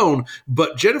lives alone,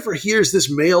 but Jennifer hears this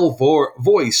male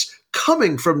voice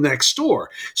coming from next door.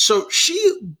 So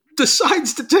she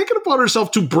decides to take it upon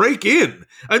herself to break in.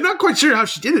 I'm not quite sure how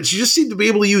she did it. She just seemed to be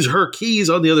able to use her keys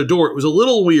on the other door. It was a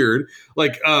little weird,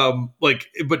 but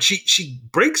she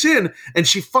breaks in and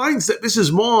she finds that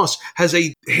Mrs. Moss has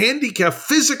a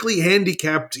physically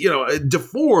handicapped,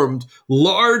 deformed,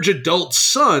 large adult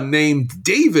son named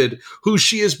David, who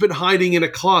she has been hiding in a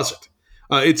closet.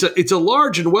 It's a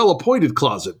large and well-appointed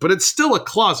closet, but it's still a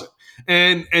closet.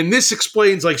 And this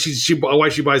explains why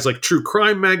she buys like true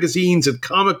crime magazines and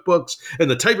comic books and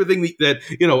the type of thing that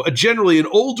generally an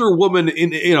older woman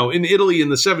in Italy in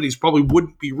the 70s probably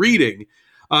wouldn't be reading.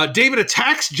 David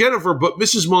attacks Jennifer, but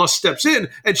Mrs. Moss steps in,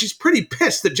 and she's pretty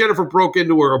pissed that Jennifer broke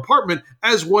into her apartment,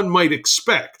 as one might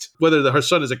expect, whether her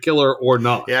son is a killer or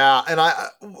not. Yeah, and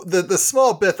the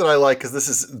small bit that I like, because this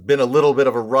has been a little bit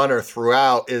of a runner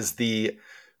throughout, is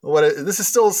this is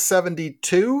still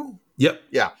 72? Yep.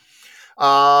 Yeah.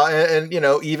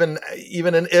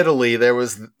 Even in Italy, there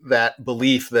was that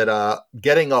belief that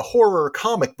getting a horror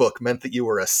comic book meant that you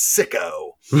were a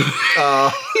sicko.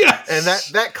 Yes. And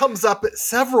that comes up at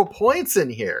several points in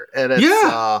here. And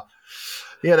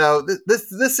it's,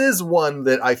 this is one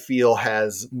that I feel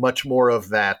has much more of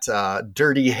that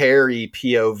dirty, hairy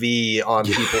POV on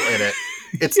people in it.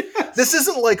 This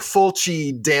isn't like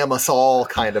Fulci, damn us all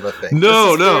kind of a thing.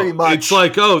 No. It's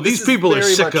like, these people are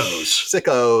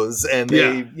sickos, and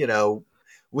they,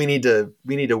 we need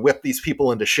to whip these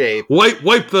people into shape. Wipe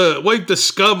the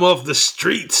scum off the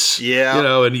streets.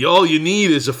 Yeah, and all you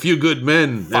need is a few good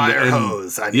men. Fire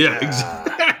hose.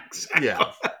 Exactly.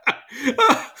 Yeah.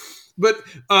 But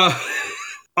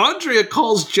Andrea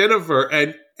calls Jennifer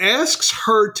and asks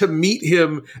her to meet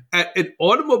him at an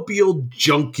automobile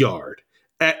junkyard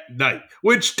at night,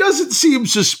 which doesn't seem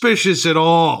suspicious at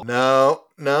all. No.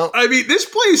 I mean, this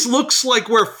place looks like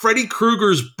where Freddy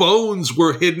Krueger's bones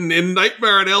were hidden in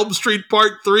Nightmare on Elm Street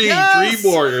Part 3, yes!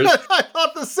 Dream Warriors. I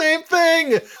thought the same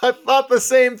thing.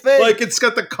 Like, it's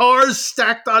got the cars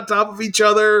stacked on top of each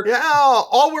other. Yeah,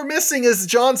 all we're missing is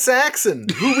John Saxon,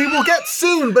 who we will get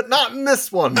soon, but not in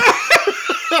this one.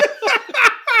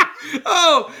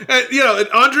 And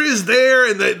Andrea's there,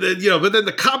 and but then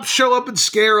the cops show up and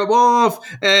scare him off,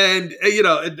 and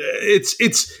it's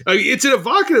an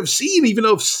evocative scene, even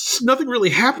though nothing really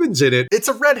happens in it. It's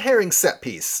a red herring set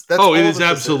piece. It is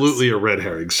absolutely a red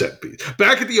herring set piece.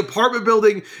 Back at the apartment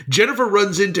building, Jennifer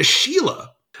runs into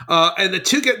Sheila. And the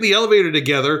two get in the elevator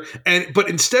together, but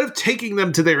instead of taking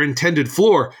them to their intended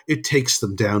floor, it takes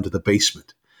them down to the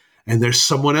basement. and there's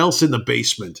someone else in the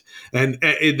basement. And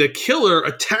the killer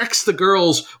attacks the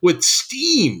girls with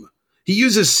steam. He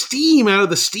uses steam out of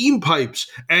the steam pipes,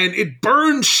 and it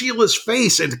burns Sheila's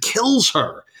face and kills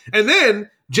her. And then,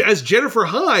 as Jennifer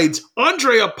hides,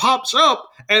 Andrea pops up,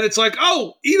 and it's like,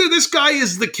 oh, either this guy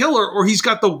is the killer or he's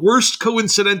got the worst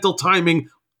coincidental timing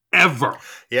ever.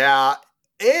 Yeah,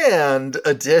 and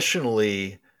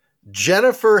additionally,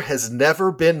 Jennifer has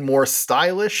never been more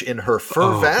stylish in her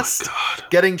fur vest,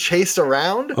 getting chased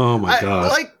around. Oh my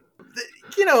God.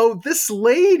 This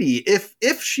lady,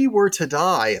 if she were to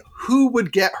die, who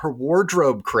would get her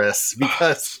wardrobe, Chris?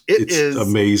 Because it's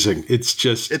amazing.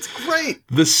 It's great.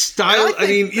 The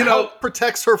style,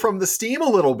 protects her from the steam a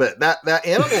little bit. That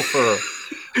animal fur.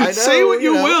 I know, say what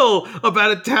you will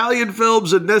about Italian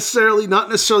films and not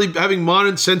necessarily having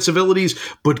modern sensibilities,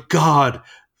 but God,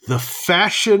 the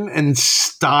fashion and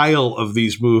style of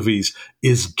these movies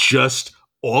is just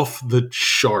off the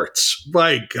charts.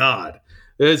 My God.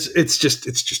 It's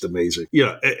just amazing.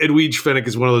 Edwige Fenech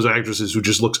is one of those actresses who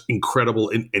just looks incredible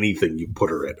in anything you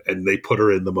put her in, and they put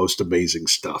her in the most amazing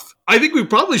stuff. I think we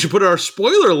probably should put our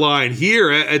spoiler line here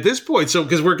at this point, so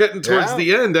because we're getting towards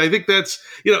the end. I think that's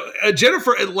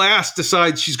Jennifer at last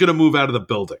decides she's going to move out of the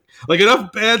building. Like,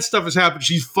 enough bad stuff has happened.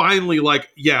 She's finally like,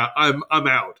 yeah, I'm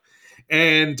out.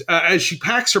 And as she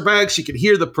packs her bags, she can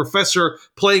hear the professor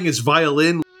playing his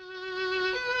violin.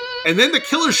 And then the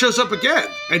killer shows up again,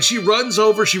 and she runs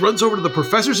over to the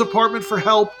professor's apartment for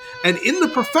help, and in the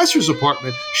professor's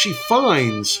apartment, she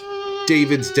finds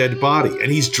David's dead body,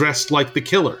 and he's dressed like the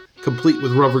killer, complete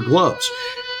with rubber gloves.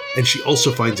 And she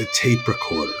also finds a tape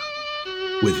recorder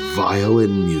with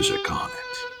violin music on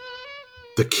it.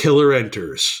 The killer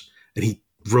enters, and he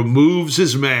removes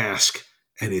his mask,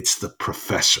 and it's the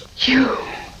professor. You.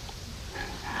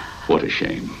 What a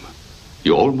shame.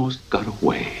 You almost got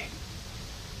away.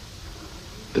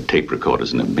 The tape recorder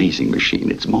is an amazing machine.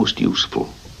 It's most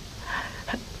useful.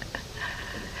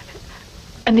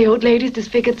 And the old lady's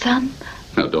disfigured son?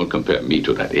 Now, don't compare me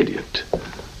to that idiot.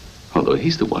 Although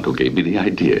he's the one who gave me the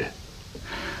idea.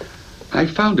 I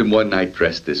found him one night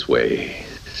dressed this way,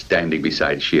 standing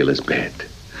beside Sheila's bed.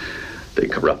 They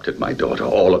corrupted my daughter.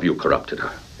 All of you corrupted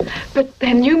her. But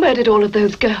then you murdered all of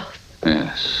those girls.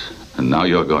 Yes. And now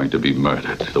you're going to be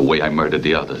murdered, the way I murdered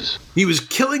the others. He was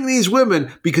killing these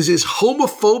women because his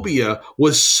homophobia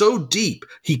was so deep,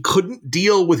 he couldn't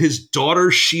deal with his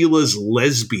daughter Sheila's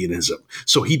lesbianism.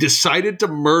 So he decided to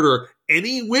murder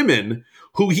any women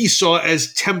who he saw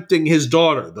as tempting his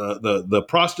daughter. The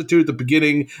prostitute at the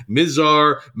beginning,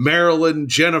 Mizar, Marilyn,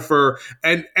 Jennifer,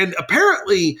 and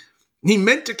apparently he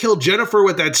meant to kill Jennifer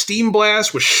with that steam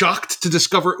blast, was shocked to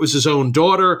discover it was his own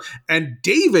daughter. And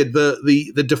David,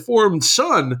 the deformed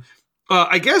son,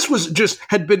 I guess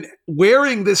had been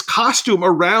wearing this costume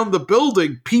around the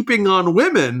building, peeping on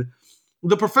women.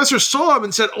 The professor saw him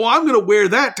and said, oh, I'm going to wear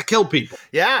that to kill people.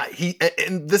 Yeah,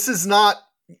 and this is not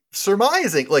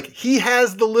surmising. Like, he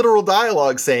has the literal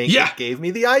dialogue saying, it gave me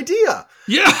the idea.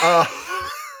 Yeah.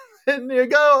 And you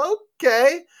go,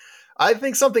 okay. I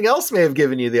think something else may have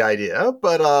given you the idea,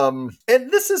 but, and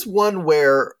this is one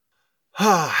where,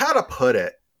 how to put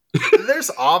it? There's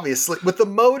obviously, with the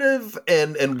motive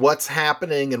and what's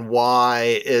happening and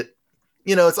why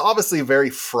it's obviously a very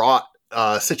fraught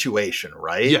situation,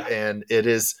 right? Yeah. And it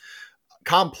is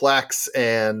complex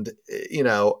and,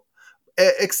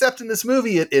 except in this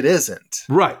movie, it isn't.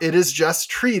 Right. It is just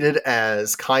treated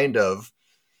as kind of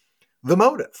the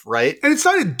motive, right? And it's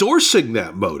not endorsing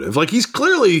that motive. Like, his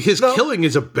killing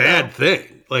is a bad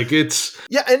thing. Like, it's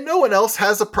and no one else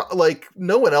has a problem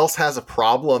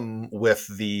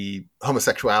with the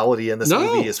homosexuality in this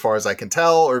movie, as far as I can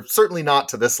tell, or certainly not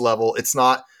to this level. It's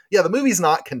not. Yeah, the movie's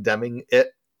not condemning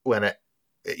it when it,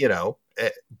 it's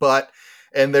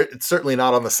certainly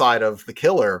not on the side of the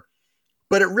killer.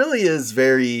 But it really is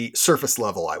very surface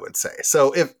level, I would say.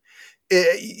 So if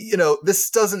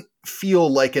this doesn't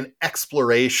feel like an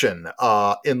exploration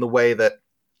in the way that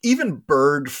even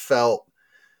Bird felt,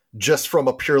 just from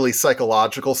a purely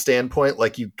psychological standpoint.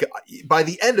 Like, by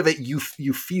the end of it, you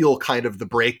feel kind of the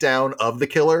breakdown of the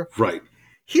killer. Right.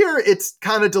 Here, it's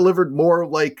kind of delivered more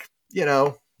like,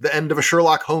 the end of a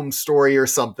Sherlock Holmes story or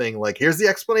something. Like, here's the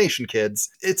explanation, kids.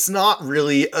 It's not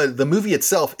really, the movie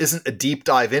itself isn't a deep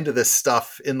dive into this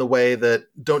stuff in the way that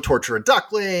Don't Torture a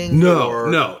Duckling.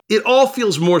 No. It all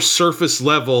feels more surface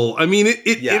level. I mean,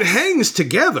 it hangs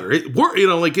together. It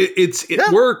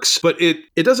works, but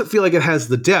it doesn't feel like it has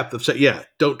the depth of,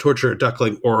 Don't Torture a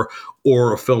Duckling or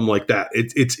a film like that.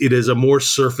 It is a more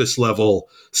surface level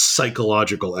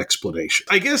psychological explanation.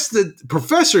 I guess the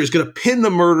professor is going to pin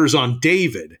the murders on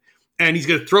David, and he's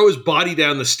going to throw his body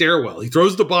down the stairwell. He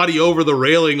throws the body over the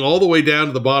railing all the way down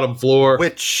to the bottom floor.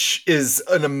 Which is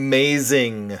an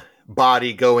amazing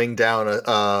body going down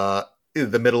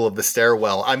in the middle of the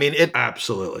stairwell. I mean,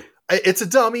 absolutely. It's a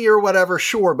dummy or whatever,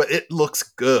 sure, but it looks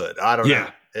good. I don't know.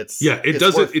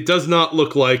 It does not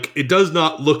look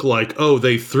like oh,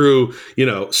 they threw,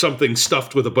 something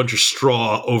stuffed with a bunch of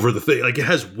straw over the thing. Like, it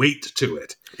has weight to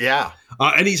it. Yeah.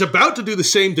 And he's about to do the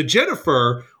same to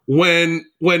Jennifer when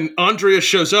Andrea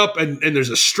shows up and there's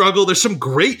a struggle. There's some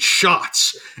great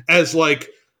shots as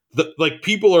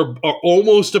people are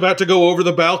almost about to go over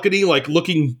the balcony, like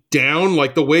looking down,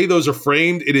 like the way those are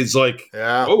framed. It is like,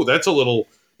 oh, that's a little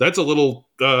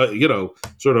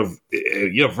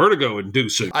vertigo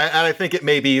inducing. I think it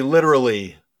may be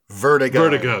literally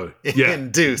vertigo induced. Yeah,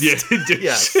 induced.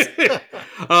 Yes.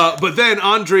 But then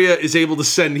Andrea is able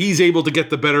to he's able to get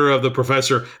the better of the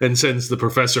professor and sends the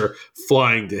professor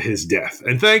flying to his death.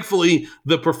 And thankfully,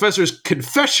 the professor's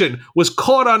confession was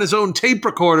caught on his own tape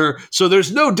recorder, so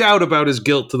there's no doubt about his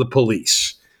guilt to the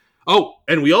police. Oh,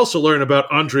 and we also learn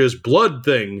about Andrea's blood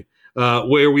thing,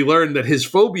 where we learned that his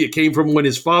phobia came from when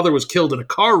his father was killed in a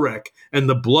car wreck and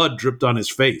the blood dripped on his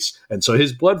face. And so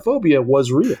his blood phobia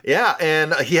was real. Yeah,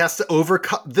 and he has to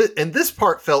overcome... and this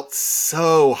part felt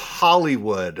so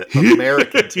Hollywood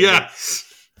American to me.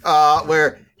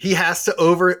 Where he has to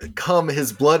overcome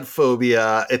his blood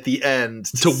phobia at the end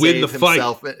to win the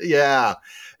himself. Fight. Yeah.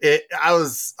 I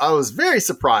was very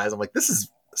surprised. I'm like, this is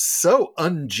so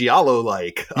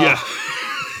un-Giallo-like. Yeah.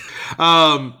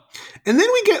 And then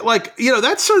we get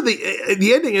that's sort of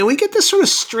the ending, and we get this sort of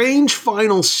strange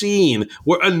final scene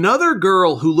where another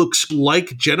girl who looks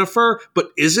like Jennifer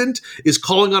but isn't is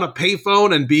calling on a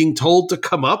payphone and being told to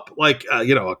come up,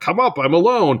 come up, I'm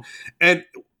alone. And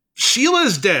Sheila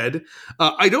is dead.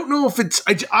 I don't know if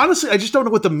honestly, I just don't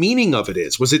know what the meaning of it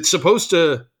is. Was it supposed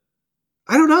to...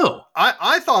 I don't know.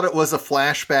 I thought it was a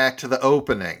flashback to the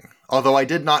opening, although I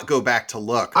did not go back to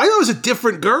look. I thought it was a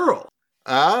different girl.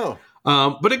 Oh.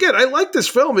 But again, I like this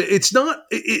film. It's not,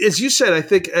 as you said, I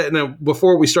think,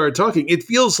 before we started talking, it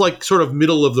feels like sort of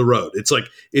middle of the road. It's like,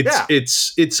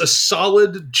 it's a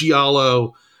solid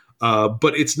Giallo,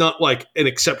 but it's not like an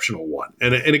exceptional one.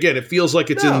 And again, it feels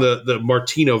like it's in the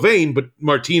Martino vein, but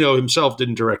Martino himself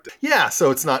didn't direct it. Yeah,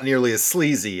 so it's not nearly as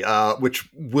sleazy, which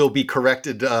will be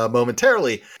corrected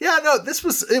momentarily. Yeah, no,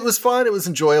 it was fun. It was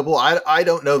enjoyable. I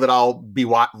don't know that I'll be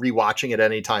rewatching it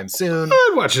anytime soon.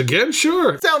 I'd watch it again,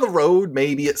 sure. Down the road,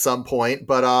 maybe at some point,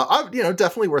 but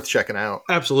definitely worth checking out.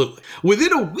 Absolutely.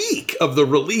 Within a week of the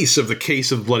release of The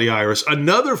Case of Bloody Iris,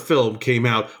 another film came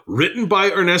out, written by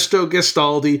Ernesto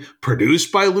Gastaldi,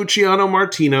 produced by Luciano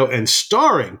Martino, and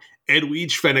starring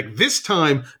Edwige Fenech, this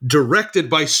time directed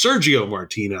by Sergio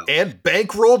Martino. And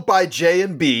bankrolled by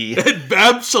J&B. And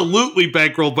absolutely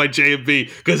bankrolled by J&B,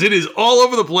 because it is all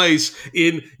over the place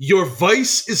in Your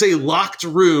Vice is a Locked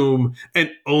Room, and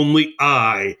Only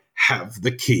I Have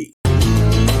the Key.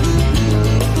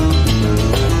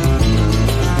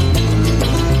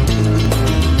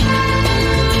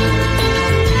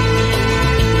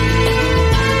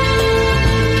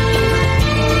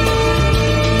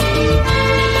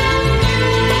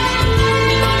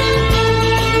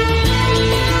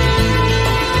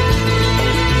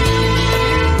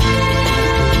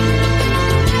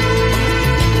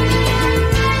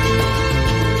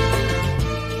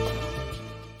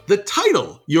 The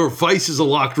title, Your Vice is a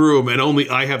Locked Room and Only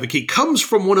I Have the Key, comes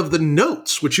from one of the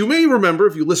notes, which you may remember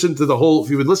if you've been listening to the whole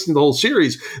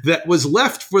series, that was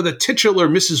left for the titular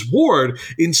Mrs. Ward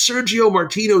in Sergio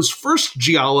Martino's first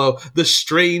Giallo, The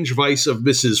Strange Vice of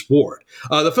Mrs. Ward.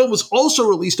 The film was also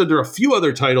released under a few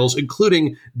other titles,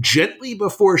 including Gently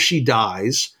Before She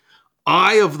Dies,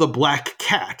 Eye of the Black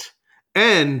Cat,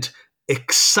 and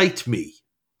Excite Me.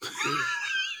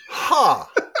 Huh.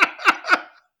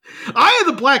 Eye of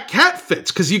the Black Cat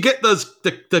fits because you get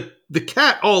the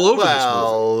cat all over this movie.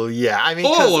 Well, yeah. I mean,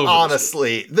 because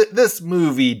honestly, this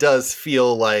movie does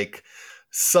feel like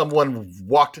someone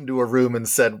walked into a room and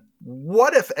said,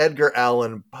 what if Edgar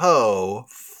Allan Poe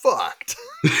fucked?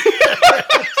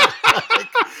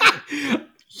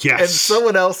 Yes. And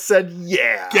someone else said,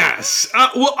 yeah. Yes.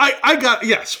 Well, I got,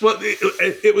 yes. Well,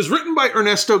 it was written by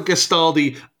Ernesto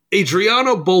Gastaldi,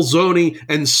 Adriano Bolzoni,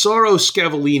 and Soro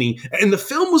Scavallini, and the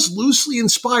film was loosely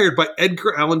inspired by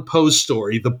Edgar Allan Poe's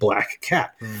story, The Black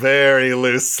Cat. Very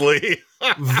loosely.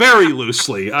 Very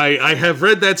loosely. I have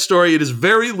read that story. It is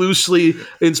very loosely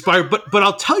inspired, but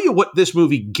I'll tell you what this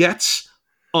movie gets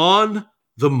on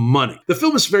the money. The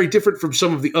film is very different from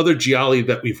some of the other gialli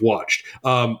that we've watched.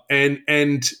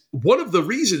 And one of the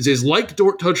reasons is, like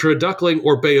Don't Touch Her, a Duckling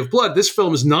or Bay of Blood, this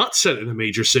film is not set in a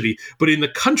major city, but in the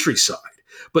countryside.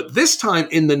 But this time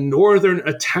in the northern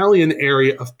Italian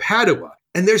area of Padua.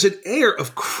 And there's an air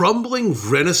of crumbling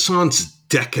Renaissance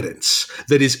decadence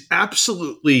that is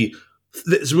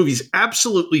this movie's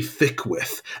absolutely thick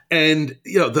with. And,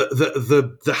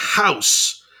 the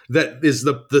house that is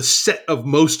the set of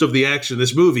most of the action in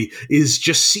this movie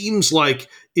seems like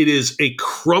it is a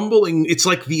crumbling, it's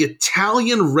like the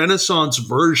Italian Renaissance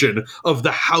version of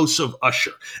the House of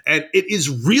Usher. And it is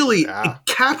really, it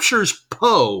captures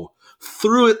Poe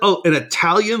through an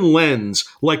Italian lens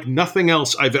like nothing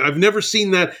else. I've never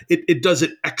seen that. It does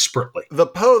it expertly. The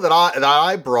Poe that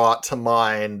I brought to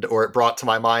mind, or it brought to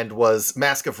my mind, was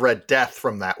Mask of Red Death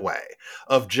from that way.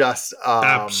 Of just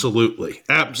absolutely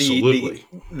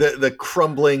the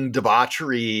crumbling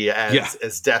debauchery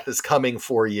as death is coming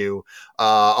for you,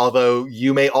 although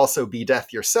you may also be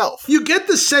death yourself. You get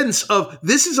the sense of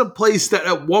this is a place that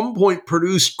at one point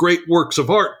produced great works of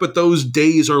art, but those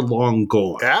days are long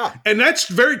gone. Yeah, and that's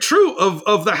very true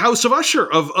of the House of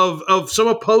Usher, of some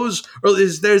of Poe's.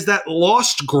 There's that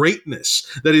lost greatness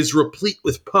that is replete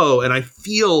with Poe, and I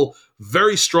feel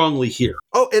very strongly here.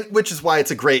 Oh, and which is why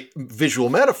it's a great visual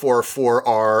metaphor for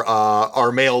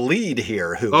our male lead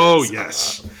here.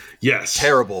 Yes,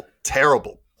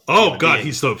 terrible. Oh God,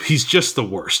 being. He's just the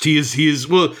worst. He is.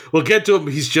 We'll get to him.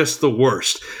 He's just the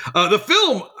worst. The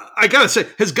film, I gotta say,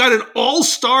 has got an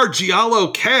all-star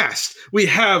giallo cast. We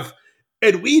have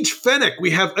Edwige Fenech,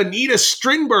 we have Anita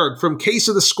Strindberg from Case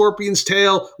of the Scorpion's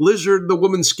Tail, Lizard, the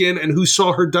Woman's Skin, and Who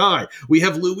Saw Her Die. We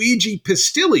have Luigi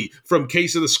Pistilli from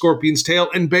Case of the Scorpion's Tail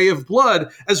and Bay of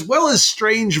Blood, as well as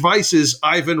Strange Vice's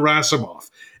Ivan Rassimov.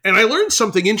 And I learned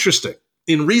something interesting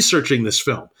in researching this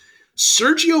film.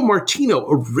 Sergio Martino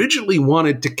originally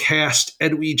wanted to cast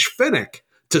Edwige Fenech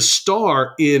to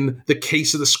star in The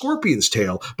Case of the Scorpion's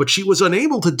Tail, but she was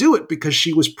unable to do it because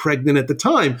she was pregnant at the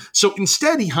time. So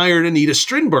instead, he hired Anita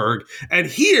Strindberg. And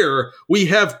here we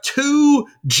have two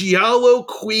giallo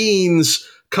queens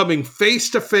coming face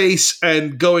to face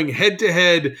and going head to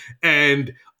head.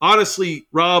 And honestly,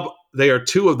 Rob, they are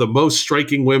two of the most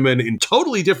striking women in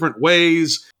totally different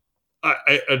ways.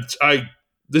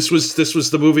 This was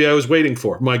the movie I was waiting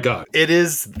for. My God. It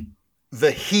is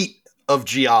the heat of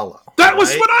giallo. That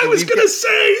was what I was going to say.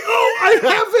 Oh, I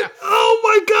have it. Oh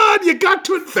my God, you got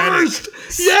to it first.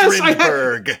 Yes,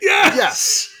 Strindberg.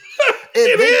 Yes.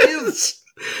 It is.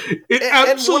 It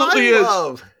absolutely is.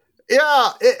 Love,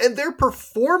 and their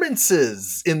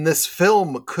performances in this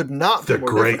film could not be more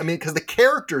great. Different. I mean, because the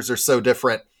characters are so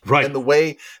different, right? And the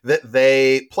way that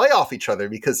they play off each other,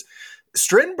 because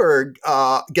Strindberg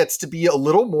gets to be a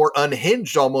little more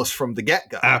unhinged almost from the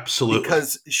get-go. Absolutely.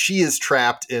 Because she is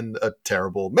trapped in a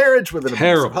terrible marriage with an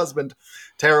abusive husband.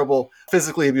 Terrible,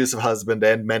 physically abusive husband,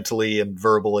 and mentally and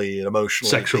verbally and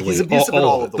emotionally. Sexually. He's abusive in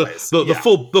all of the ways.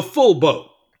 The full boat.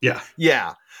 Yeah.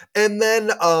 Yeah. And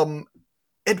then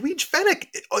Edwige Fenech,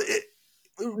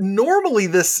 normally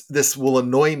this will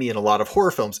annoy me in a lot of horror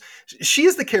films. She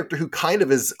is the character who kind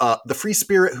of is the free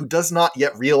spirit who does not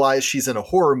yet realize she's in a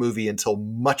horror movie until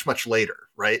much, much later,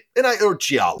 right? Or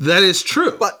giallo. That is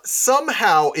true. But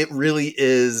somehow it really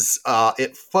is,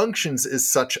 it functions as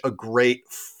such a great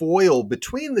foil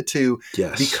between the two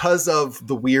because of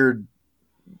the weird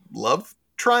love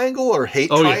triangle or hate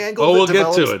triangle. Oh, we'll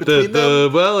get to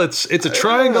it. Well, it's a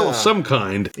triangle of some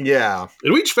kind. Yeah.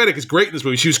 Edwige Fenech is great in this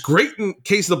movie. She was great in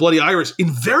Case of the Bloody Iris in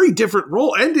very different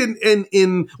role, and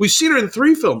in we've seen her in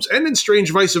 3 films, and in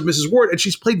Strange Vice of Mrs. Ward, and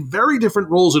she's played very different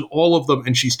roles in all of them,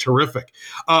 and she's terrific.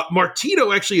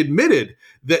 Martino actually admitted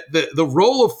that the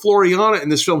role of Floriana in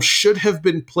this film should have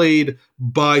been played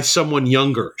by someone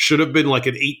younger, should have been like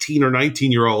an 18 or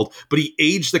 19-year-old, but he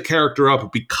aged the character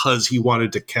up because he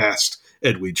wanted to cast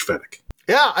Edwige Fenech.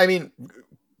 Yeah, I mean,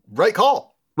 right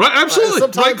call. Right,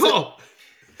 absolutely. Right call.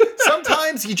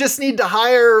 Sometimes you just need to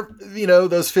hire,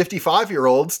 those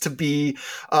 55-year-olds to be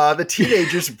the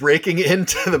teenagers breaking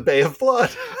into the Bay of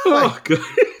Blood. Oh, God.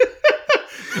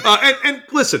 And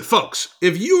listen, folks,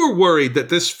 if you were worried that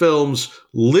this film's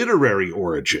literary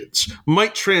origins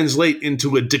might translate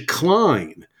into a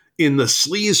decline in the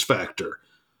sleaze factor,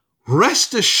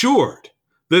 rest assured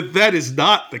that is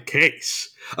not the case.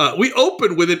 We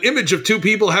open with an image of 2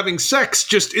 people having sex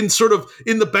just in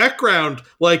the background,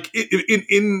 like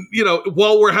in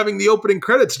while we're having the opening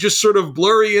credits, just sort of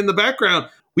blurry in the background.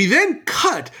 We then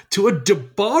cut to a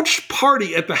debauched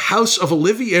party at the house of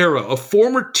Oliviero, a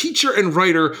former teacher and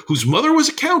writer whose mother was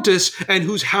a countess and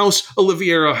whose house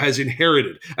Oliviero has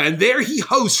inherited. And there he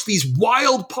hosts these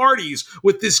wild parties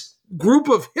with this group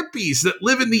of hippies that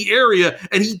live in the area,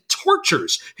 and he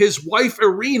tortures his wife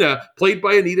Irina, played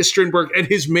by Anita Strindberg, and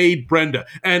his maid Brenda.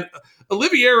 And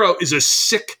Oliviero is a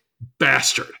sick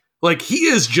bastard. Like, he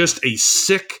is just a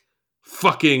sick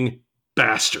fucking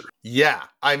bastard. Yeah.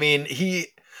 I mean,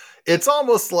 it's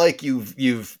almost like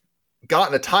you've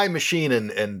gotten a time machine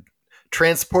and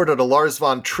transported a Lars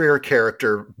von Trier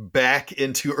character back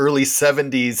into early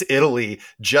 70s Italy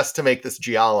just to make this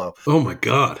Giallo. Oh my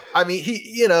God. I mean,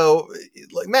 he,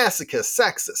 like masochist,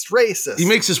 sexist, racist. He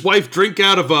makes his wife drink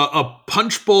out of a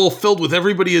punch bowl filled with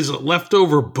everybody's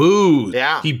leftover booze.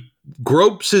 Yeah. He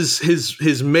gropes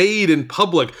his maid in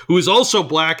public, who is also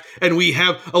black, and we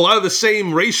have a lot of the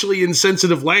same racially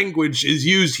insensitive language is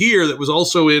used here that was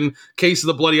also in Case of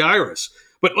the Bloody Iris.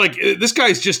 But like, this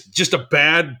guy's just a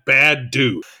bad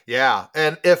dude. Yeah,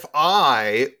 and if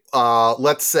I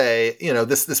let's say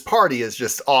this party is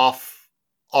just off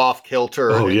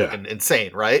kilter and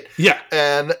insane, right? Yeah,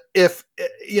 and if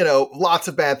lots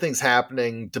of bad things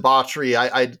happening, debauchery,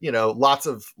 I lots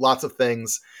of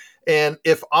things. And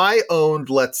if I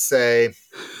owned, let's say,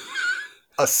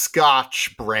 a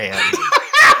Scotch brand,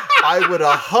 I would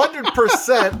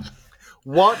 100%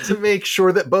 want to make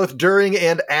sure that both during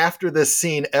and after this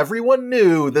scene, everyone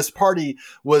knew this party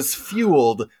was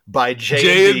fueled by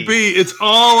J&B. It's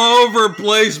all over the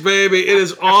place, baby. It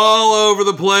is all over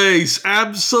the place.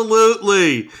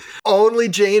 Absolutely. Only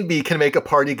J&B can make a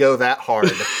party go that hard.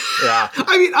 Yeah.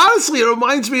 I mean, honestly, it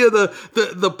reminds me of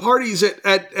the parties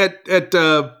at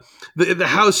the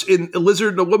house in A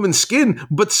Lizard in a Woman's Skin,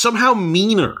 but somehow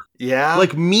meaner. Yeah.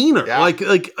 Like meaner.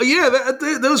 Yeah.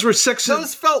 Those were sexist.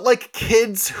 Those felt like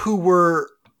kids who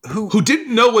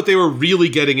didn't know what they were really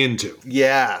getting into.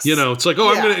 Yes. It's like,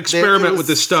 I'm going to experiment with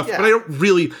this stuff, but I don't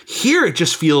really. Here it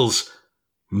just feels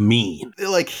mean.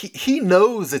 Like he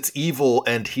knows it's evil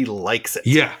and he likes it.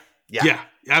 Yeah.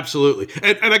 Absolutely.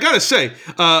 And I gotta say,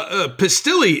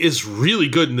 Pistilli is really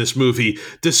good in this movie,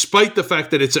 despite the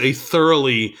fact that it's a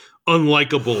thoroughly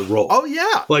unlikable role. Oh,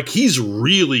 yeah. Like, he's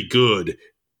really good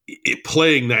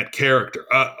playing that character.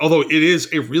 Although it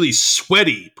is a really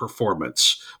sweaty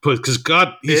performance, because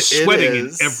God, he's sweating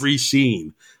in every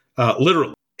scene,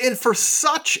 literally. And for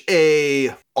such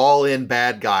a all-in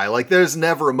bad guy, like, there's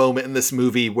never a moment in this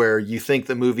movie where you think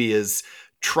the movie is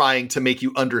trying to make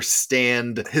you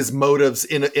understand his motives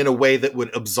in a way that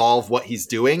would absolve what he's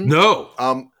doing. No.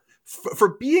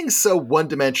 For being so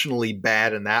one-dimensionally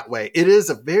bad in that way, it is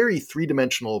a very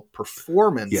three-dimensional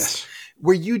performance. Yes.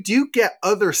 Where you do get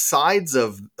other sides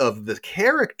of the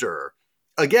character.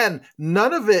 Again,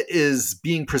 none of it is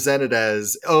being presented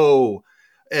as,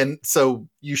 and so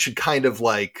you should kind of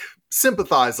like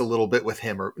sympathize a little bit with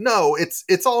him. Or no,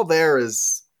 it's all there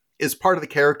as is part of the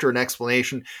character and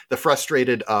explanation. The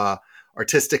frustrated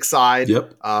artistic side,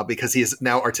 because he is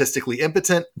now artistically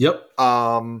impotent. Yep.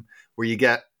 Where you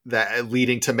get that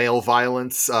leading to male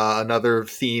violence, another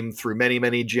theme through many,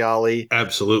 many gialli.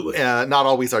 Absolutely. Not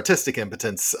always artistic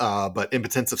impotence, but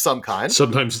impotence of some kind.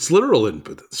 Sometimes it's literal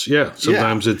impotence. Yeah.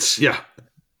 Sometimes it's, Yeah,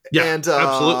 and,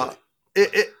 absolutely.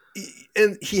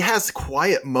 And he has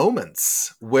quiet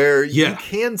moments where you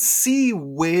can see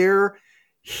where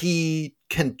he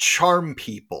can charm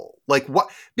people. Like, what?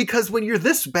 Because when you're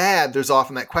this bad, there's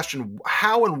often that question: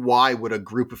 how and why would a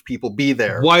group of people be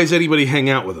there? Why does anybody hang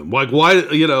out with him? Like, why?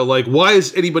 Why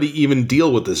does anybody even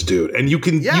deal with this dude? And you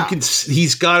can,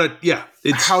 he's got it. Yeah.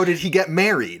 How did he get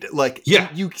married? Like,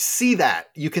 you see that.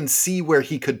 You can see where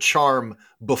he could charm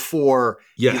before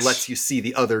he lets you see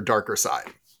the other darker side.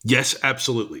 Yes,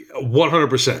 absolutely.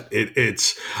 100%.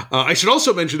 It's. I should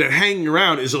also mention that hanging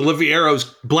around is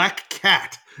Oliviero's black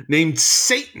cat named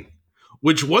Satan,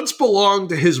 which once belonged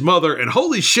to his mother, and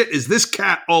holy shit, is this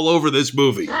cat all over this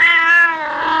movie.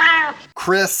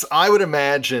 Chris, I would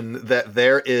imagine that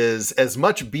there is as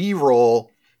much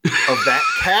B-roll of that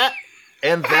cat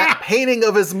and that painting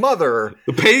of his mother.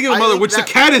 The painting of the mother, which the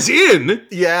cat is in.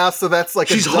 Yeah, so that's like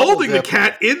she's holding the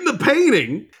cat in the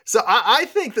painting. So I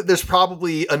think that there's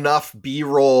probably enough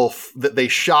B-roll that they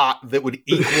shot that would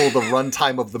equal the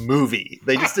runtime of the movie.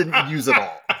 They just didn't use it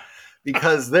all.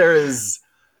 Because there is,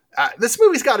 this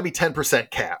movie's got to be 10%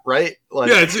 cat, right?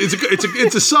 Like, yeah,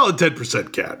 it's a solid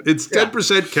 10% cat. It's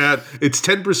 10% cat. It's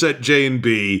 10%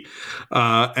 J&B,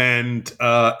 and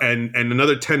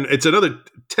another 10. It's another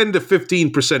 10 to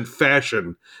 15%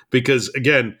 fashion because,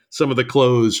 again, some of the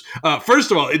clothes.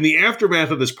 First of all, in the aftermath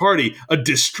of this party, a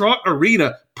distraught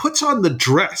Irina puts on the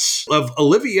dress of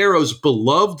Oliviero's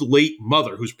beloved late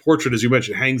mother, whose portrait, as you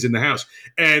mentioned, hangs in the house.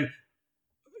 And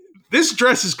this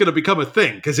dress is going to become a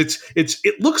thing because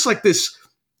it looks like this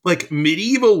like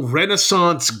medieval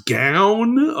Renaissance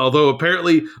gown, although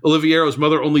apparently Oliviero's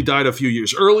mother only died a few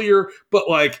years earlier. But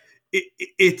like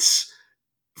it's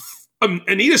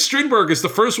Anita Strindberg is the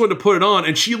first one to put it on,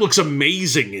 and she looks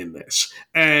amazing in this.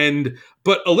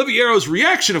 But Oliviero's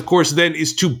reaction, of course, then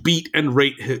is to beat and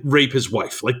rape his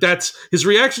wife. Like that's his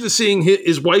reaction to seeing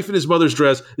his wife in his mother's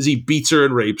dress is he beats her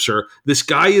and rapes her. This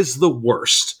guy is the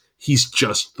worst. He's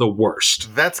just the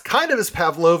worst. That's kind of his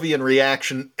Pavlovian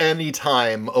reaction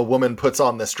anytime a woman puts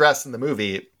on this dress in the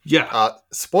movie. Yeah.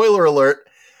 Spoiler alert,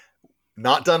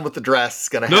 not done with the dress.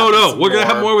 We're going to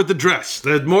have more with the dress.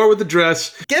 There's more with the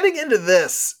dress. Getting into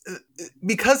this,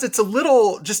 because it's a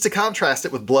little, just to contrast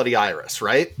it with Bloody Iris,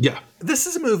 right? Yeah. This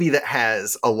is a movie that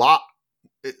has a lot,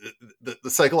 the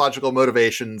psychological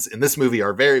motivations in this movie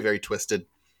are very, very twisted.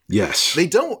 Yes. They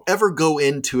don't ever go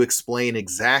in to explain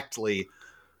exactly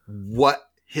what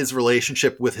his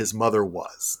relationship with his mother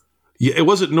was. Yeah, it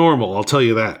wasn't normal, I'll tell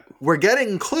you that. We're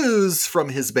getting clues from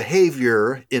his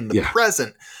behavior in the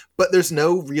present, but there's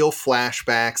no real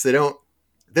flashbacks. They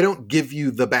don't give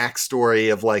you the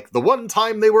backstory of like the one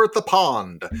time they were at the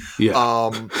pond.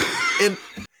 Yeah. And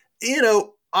you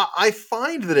know, I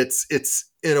find that it's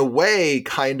in a way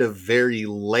kind of very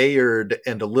layered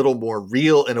and a little more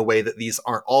real in a way that these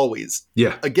aren't always.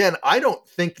 Yeah. Again, I don't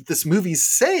think that this movie's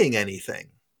saying anything,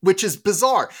 which is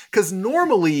bizarre because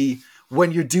normally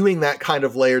when you're doing that kind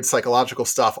of layered psychological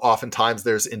stuff, oftentimes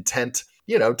there's intent,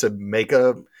 you know, to make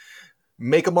a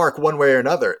mark one way or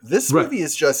another. This movie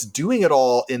is just doing it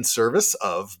all in service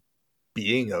of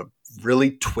being a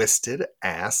really twisted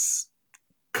ass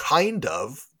kind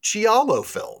of Giallo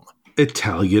film.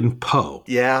 Italian Poe.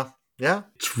 Yeah. Yeah.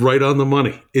 It's right on the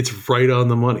money. It's right on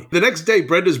the money. The next day,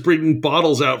 Brenda's bringing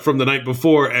bottles out from the night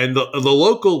before, and the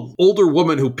local older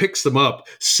woman who picks them up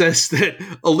says that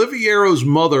Oliviero's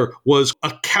mother was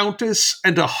a countess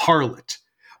and a harlot.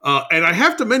 And I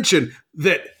have to mention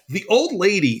that the old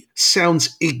lady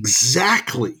sounds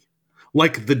exactly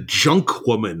like the junk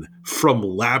woman from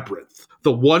Labyrinth.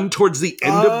 The one towards the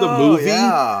end of the movie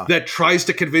that tries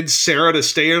to convince Sarah to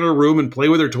stay in her room and play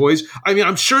with her toys. I mean,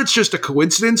 I'm sure it's just a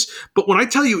coincidence, but when I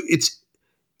tell you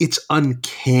it's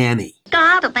uncanny.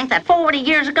 God, to think that 40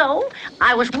 years ago,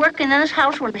 I was working in this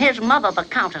house with his mother, the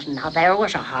countess. Now there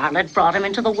was a harlot brought him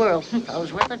into the world.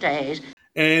 Those were the days.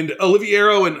 And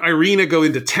Oliviero and Irina go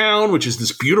into town, which is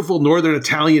this beautiful northern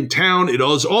Italian town. It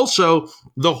is also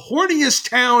the horniest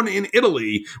town in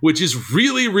Italy, which is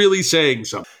really, really saying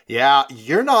something. Yeah,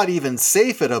 you're not even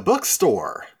safe at a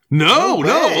bookstore. No.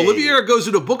 Oliviero goes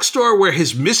to a bookstore where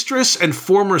his mistress and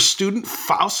former student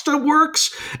Fausta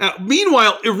works.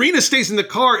 Meanwhile, Irina stays in the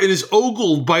car and is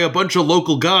ogled by a bunch of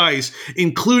local guys,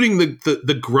 including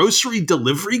the grocery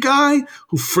delivery guy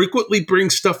who frequently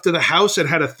brings stuff to the house and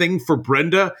had a thing for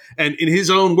Brenda. And in his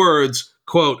own words,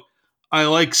 quote, "I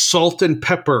like salt and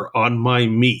pepper on my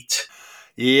meat."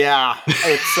 Yeah,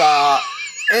 it's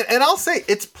and I'll say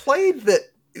it's played that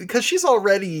because she's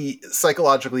already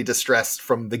psychologically distressed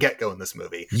from the get-go in this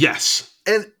movie. Yes.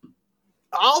 And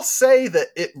I'll say that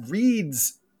it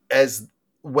reads as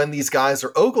when these guys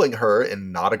are ogling her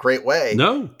in not a great way.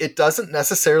 No. It doesn't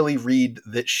necessarily read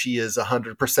that she is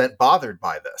 100% bothered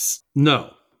by this.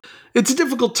 No. It's a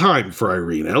difficult time for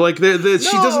Irina. Like, she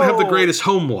doesn't have the greatest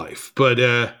home life, but...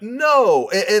 No,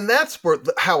 and that's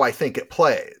how I think it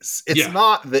plays. It's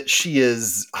not that she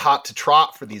is hot to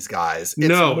trot for these guys. It's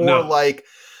more like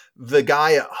the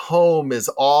guy at home is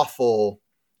awful.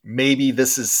 Maybe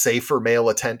this is safer male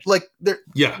attention. Like,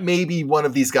 maybe one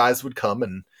of these guys would come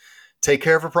and take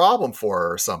care of a problem for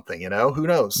her or something, you know? Who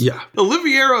knows? Yeah.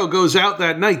 Oliviero goes out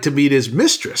that night to meet his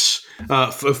mistress,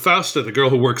 Fausta, the girl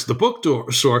who works at the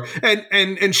bookstore,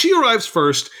 and she arrives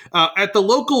first at the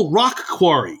local rock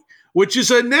quarry, which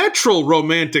is a natural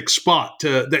romantic spot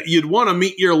that you'd want to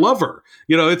meet your lover.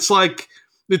 You know, it's like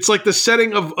the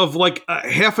setting of like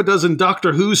half a dozen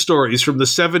Doctor Who stories from the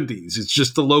 70s. It's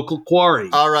just the local quarry.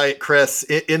 All right, Chris,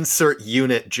 insert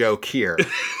unit joke here.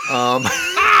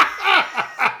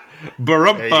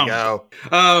 There you go.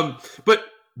 But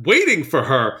waiting for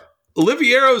her,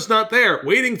 Oliviero's not there.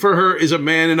 Waiting for her is a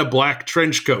man in a black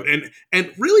trench coat.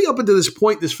 And really up until this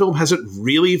point, this film hasn't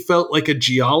really felt like a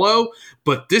Giallo,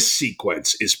 but this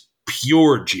sequence is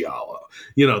pure Giallo.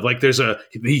 You know, like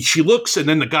she looks and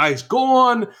then the guy's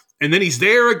gone and then he's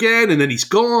there again and then he's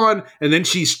gone and then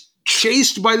she's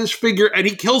chased by this figure, and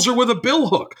he kills her with a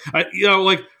billhook.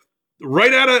 Like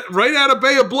right out of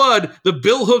Bay of Blood, the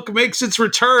billhook makes its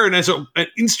return as an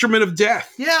instrument of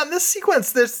death. Yeah, in this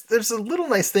sequence, there's a little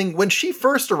nice thing. When she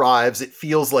first arrives, it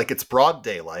feels like it's broad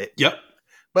daylight. Yep.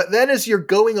 But then as you're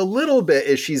going a little bit,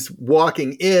 as she's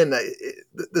walking in,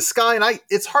 the sky, and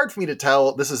it's hard for me to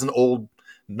tell. This is an old,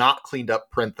 not cleaned up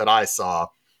print that I saw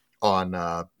on,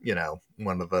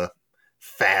 one of the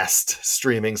fast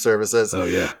streaming services. Oh,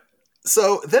 yeah.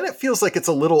 So then it feels like it's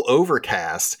a little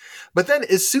overcast. But then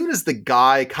as soon as the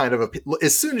guy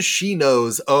as soon as she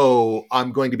knows, oh,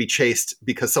 I'm going to be chased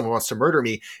because someone wants to murder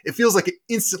me, it feels like it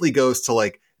instantly goes to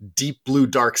like deep blue,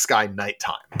 dark sky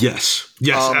nighttime. Yes,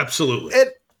 absolutely.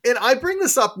 And I bring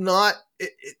this up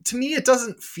to me, it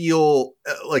doesn't feel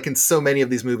like in so many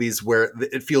of these movies where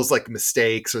it feels like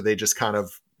mistakes or they just kind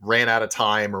of ran out of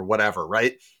time or whatever,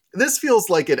 right? This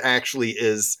feels like it actually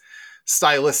is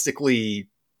stylistically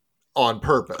on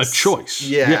purpose. A choice.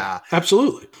 Yeah,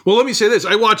 absolutely. Well, let me say this.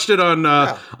 I watched it on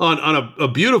a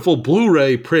beautiful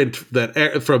Blu-ray print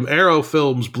from Arrow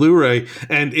Films Blu-ray,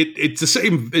 and it's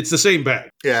the same bag.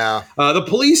 Yeah. The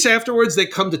police afterwards, they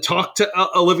come to talk to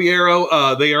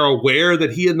Oliviero. They are aware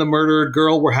that he and the murdered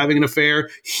girl were having an affair.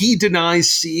 He denies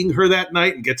seeing her that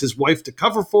night and gets his wife to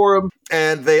cover for him.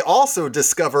 And they also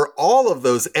discover all of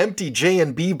those empty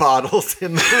J&B bottles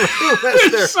in the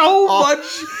room. There's so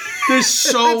much. There's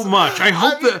so much.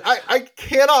 I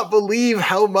cannot believe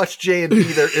how much J&B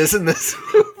there is in this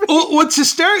movie. What's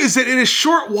hysterical is that in a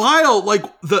short while, like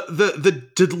the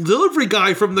delivery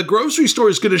guy from the grocery store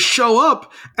is going to show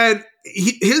up, and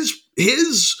his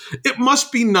it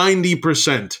must be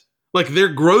 90%. Like their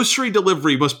grocery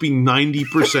delivery must be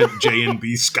 90%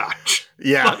 J&B Scotch.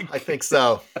 Yeah, I think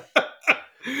so.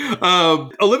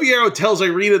 Oliviero tells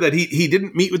Irina that he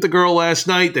didn't meet with the girl last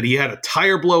night, that he had a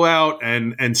tire blowout,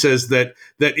 and says that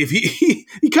if he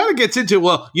kind of gets into,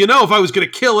 well, if I was going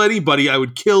to kill anybody, I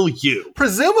would kill you.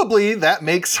 Presumably that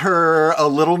makes her a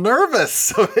little nervous.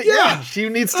 So yeah, she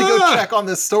needs to go check on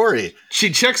this story.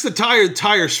 She checks the tire. The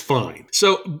tire's fine.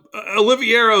 So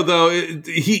Oliviero, though,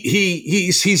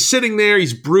 he's sitting there,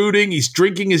 he's brooding, he's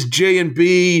drinking his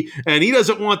J&B, and he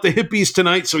doesn't want the hippies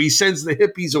tonight, so he sends the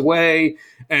hippies away.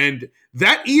 And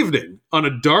that evening, on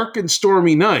a dark and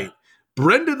stormy night,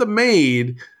 Brenda the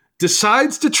maid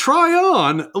decides to try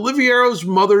on Oliviero's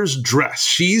mother's dress.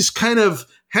 She's kind of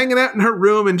hanging out in her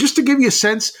room, and just to give you a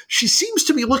sense, she seems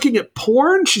to be looking at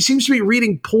porn. She seems to be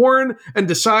reading porn and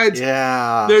decides,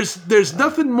 there's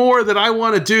nothing more that I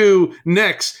want to do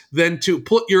next than to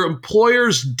put your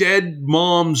employer's dead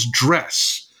mom's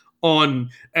dress on,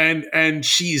 and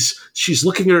she's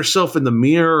looking at herself in the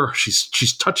mirror.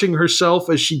 She's touching herself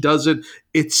as she does it.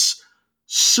 It's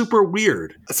super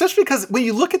weird. Especially because when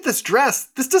you look at this dress,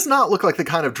 this does not look like the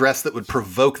kind of dress that would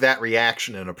provoke that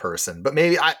reaction in a person. But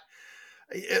maybe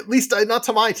at least not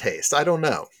to my taste. I don't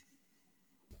know.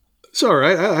 It's all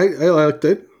right. I liked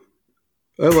it.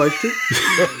 I liked it.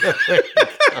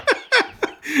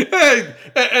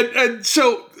 and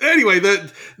so anyway,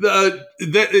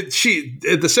 she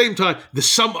at the same time,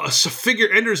 a figure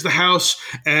enters the house,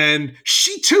 and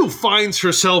she too finds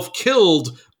herself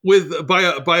killed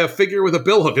by a figure with a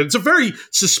billhook. And it's a very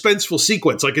suspenseful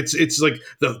sequence. Like it's like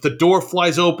the door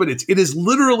flies open. It is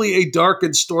literally a dark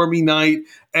and stormy night,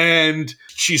 and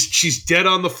she's dead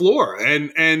on the floor.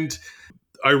 And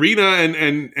Irina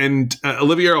and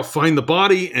Oliviero find the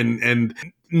body, and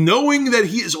knowing that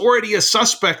he is already a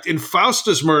suspect in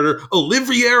Fausta's murder,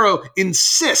 Oliviero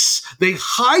insists they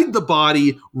hide the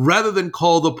body rather than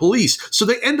call the police. So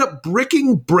they end up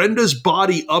bricking Brenda's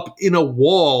body up in a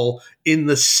wall in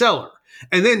the cellar.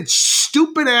 And then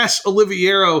stupid ass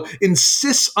Oliviero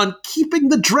insists on keeping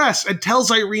the dress and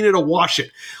tells Irina to wash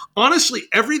it. Honestly,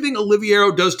 everything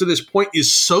Oliviero does to this point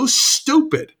is so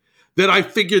stupid that I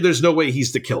figure there's no way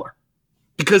he's the killer.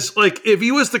 Because, like, if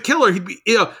he was the killer,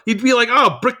 he'd be like,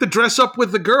 oh, brick the dress up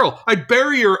with the girl. I'd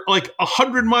bury her, like,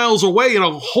 100 miles away in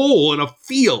a hole in a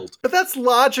field. But that's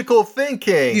logical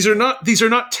thinking. These are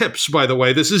not tips, by the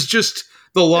way. This is just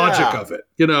the logic of it,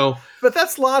 But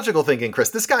that's logical thinking,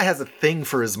 Chris. This guy has a thing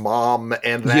for his mom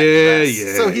and that dress.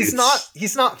 Yeah. So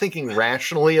he's not thinking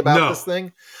rationally about this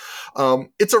thing.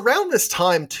 It's around this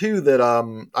time too that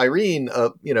Irene,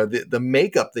 the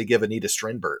makeup they give Anita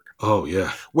Strindberg. Oh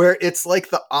yeah, where it's like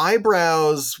the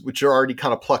eyebrows, which are already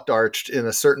kind of plucked arched in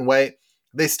a certain way,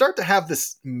 they start to have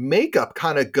this makeup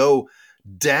kind of go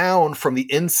down from the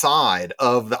inside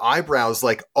of the eyebrows,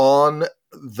 like on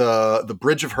the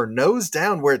bridge of her nose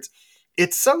down, where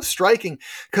it's so striking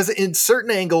because in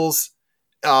certain angles,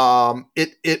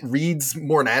 it reads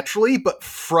more naturally, but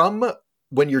from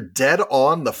when you're dead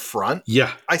on the front,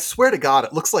 I swear to God,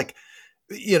 it looks like,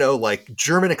 like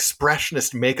German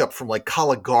expressionist makeup from like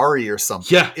Caligari or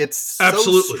something. Yeah, it's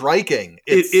absolutely so striking.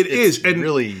 It is, and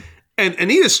really, and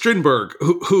Anita Strindberg,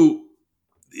 who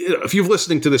if you're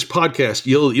listening to this podcast,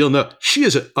 you'll know she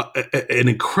is an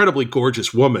incredibly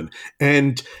gorgeous woman,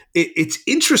 and it's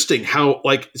interesting how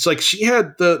it's like she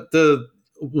had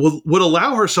would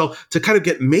allow herself to kind of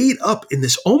get made up in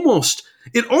this almost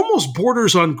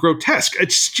borders on grotesque.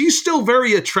 She's still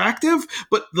very attractive,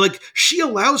 but like she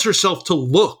allows herself to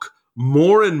look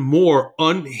more and more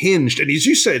unhinged. And as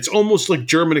you say, it's almost like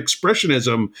German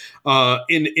expressionism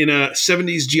in a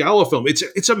 70s Giallo film.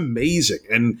 It's amazing.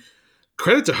 And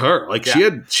credit to her.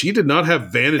 She did not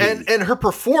have vanity. And her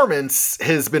performance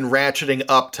has been ratcheting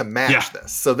up to match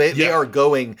this. So they are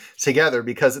going together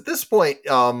because at this point,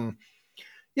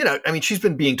 she's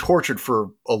been being tortured for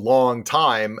a long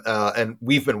time, and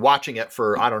we've been watching it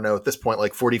for, I don't know, at this point,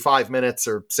 like 45 minutes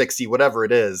or 60, whatever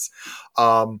it is.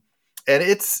 And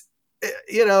it's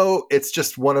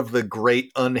just one of the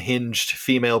great unhinged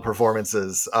female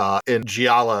performances in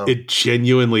Giallo. It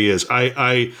genuinely is.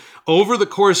 I over the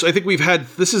course, I think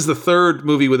this is the third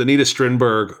movie with Anita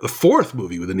Strindberg, the fourth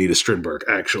movie with Anita Strindberg,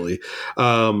 actually.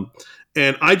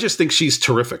 And I just think she's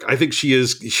terrific. I think she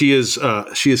is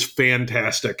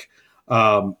fantastic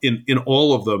in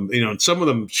all of them. In some of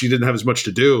them she didn't have as much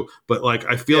to do, but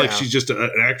I feel like she's just an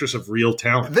actress of real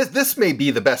talent. This may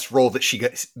be the best role that she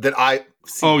gets that I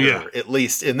see her, at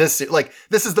least in this.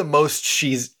 This is the most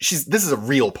she's. This is a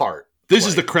real part. This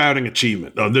is the crowning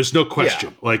achievement. There's no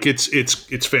question. Yeah.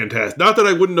 It's fantastic. Not that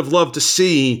I wouldn't have loved to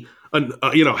see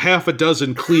half a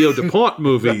dozen Cleo DuPont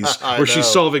movies where she's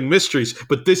solving mysteries,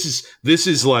 but this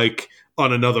is like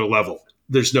on another level.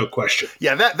 There's no question.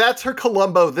 Yeah, that's her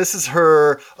Columbo. This is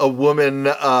her a woman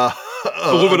a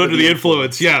woman under the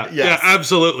influence. Yeah. Yes. Yeah,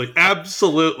 absolutely.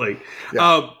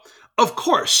 Yeah. Of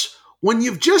course, when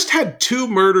you've just had two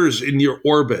murders in your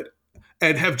orbit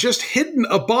and have just hidden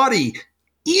a body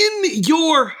in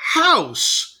your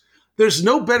house, there's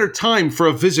no better time for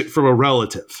a visit from a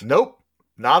relative. Nope.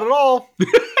 Not at all.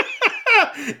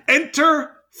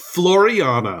 Enter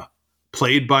Floriana,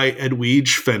 played by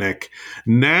Edwige Fenech,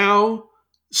 now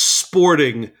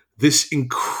sporting this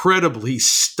incredibly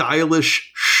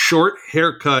stylish short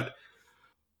haircut.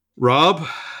 Rob,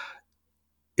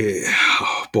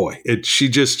 oh boy,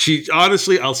 she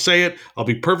honestly, I'll say it, I'll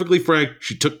be perfectly frank,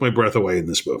 she took my breath away in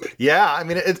this movie. Yeah, I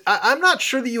mean, I'm not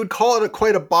sure that you would call it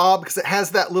quite a bob because it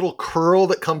has that little curl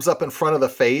that comes up in front of the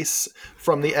face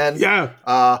from the end.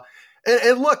 Yeah.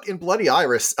 And look, in Bloody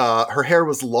Iris, her hair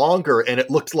was longer and it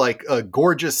looked like a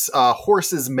gorgeous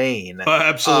horse's mane.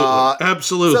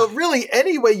 Absolutely. So really,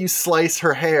 any way you slice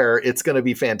her hair, it's going to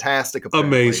be fantastic.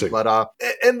 Apparently. Amazing. But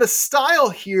and the style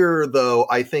here, though,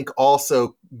 I think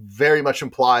also very much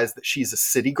implies that she's a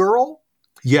city girl.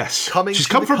 Yes. She's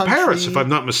come from Paris, if I'm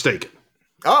not mistaken.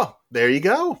 Oh, there you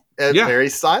go. And very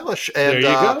stylish. And, there you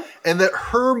go. And that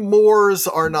her mores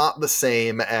are not the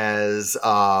same as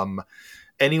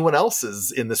anyone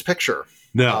else's in this picture.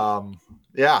 No.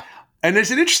 Yeah. And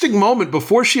there's an interesting moment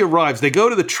before she arrives. They go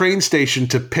to the train station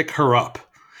to pick her up.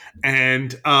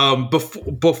 And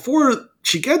before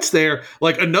she gets there,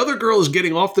 another girl is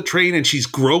getting off the train and she's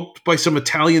groped by some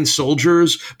Italian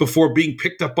soldiers before being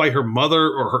picked up by her mother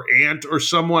or her aunt or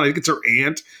someone. I think it's her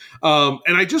aunt.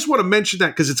 And I just want to mention that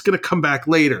because it's going to come back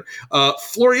later.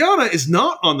 Floriana is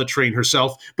not on the train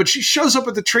herself, but she shows up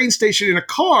at the train station in a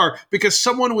car because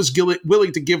someone was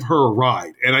willing to give her a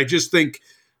ride. And I just think,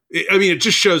 it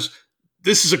just shows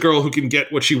this is a girl who can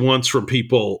get what she wants from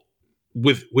people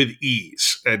with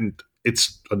ease. And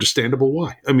it's understandable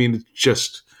why.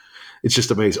 It's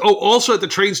just amazing. Oh, also at the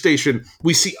train station,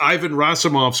 we see Ivan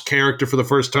Rasimov's character for the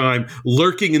first time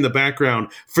lurking in the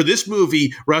background. For this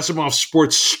movie, Rasimov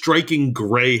sports striking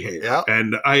gray hair. Yep.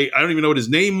 And I don't even know what his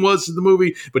name was in the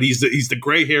movie, but he's the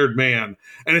gray-haired man.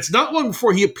 And it's not long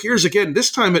before he appears again,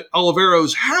 this time at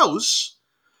Olivero's house,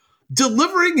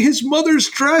 delivering his mother's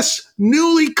dress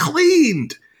newly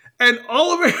cleaned. And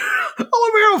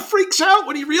Olivero freaks out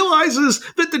when he realizes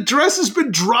that the dress has been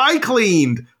dry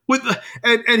cleaned.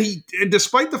 And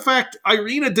despite the fact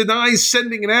Irina denies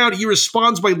sending it out, he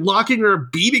responds by locking her,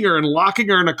 beating her, and locking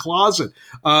her in a closet.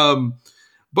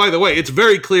 By the way, it's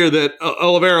very clear that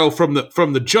Olivero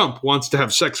from the jump wants to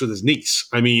have sex with his niece.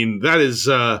 That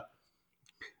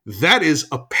is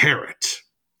apparent.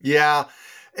 Yeah,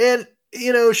 and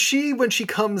when she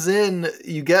comes in,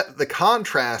 you get the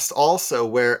contrast also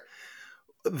where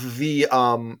the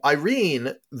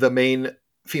Irene, the main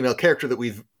female character that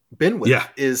we've been with,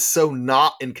 is so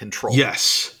not in control.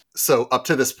 Yes. So up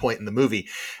to this point in the movie.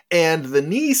 And the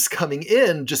niece coming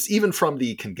in, just even from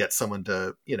can get someone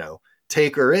to,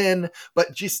 take her in,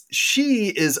 but just she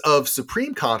is of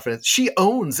supreme confidence. She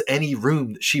owns any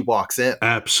room that she walks in.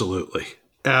 Absolutely.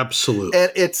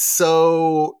 And it's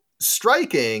so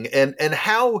striking and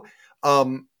how,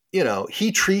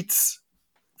 he treats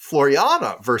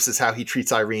Floriana versus how he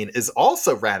treats Irene is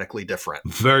also radically different.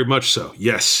 Very much so.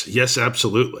 Yes,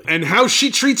 absolutely. And how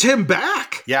she treats him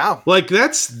back. Yeah. Like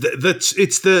it's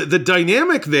the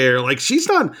dynamic there. Like she's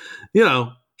not,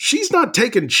 she's not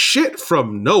taking shit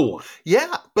from no one.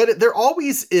 Yeah, but there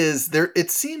always is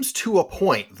it seems to a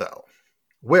point though,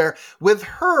 where with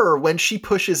her, when she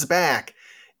pushes back,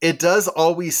 it does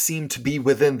always seem to be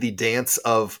within the dance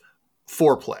of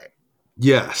foreplay.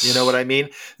 Yes. You know what I mean?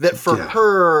 That for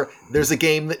her, there's a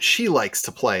game that she likes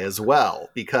to play as well.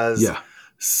 Because,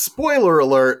 spoiler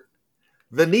alert,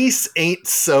 the niece ain't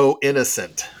so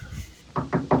innocent.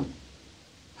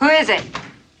 Who is it?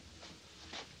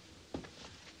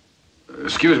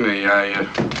 Excuse me, I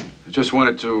just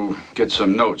wanted to get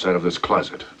some notes out of this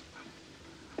closet.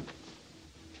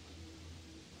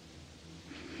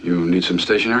 You need some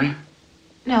stationery?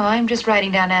 No, I'm just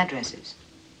writing down addresses.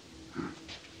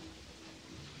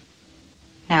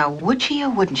 Now, would she or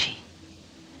wouldn't she?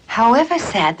 However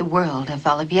sad the world of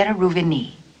Oliviera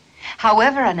Ruvigny,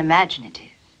 however unimaginative,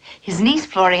 his niece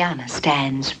Floriana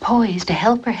stands poised to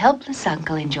help her helpless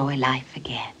uncle enjoy life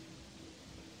again.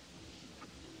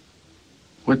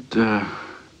 What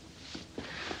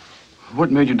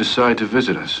made you decide to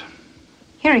visit us?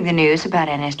 Hearing the news about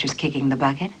Aunt Esther's kicking the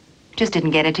bucket. Just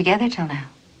didn't get it together till now.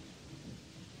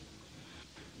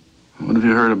 What have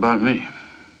you heard about me?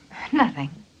 Nothing.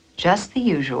 Just the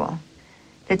usual.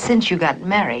 That since you got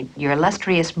married, your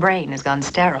illustrious brain has gone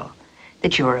sterile.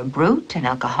 That you're a brute, an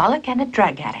alcoholic, and a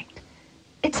drug addict.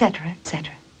 Etc.,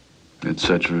 etc.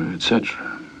 Etc.,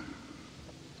 etc.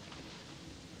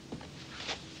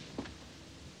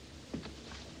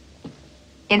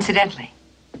 Incidentally,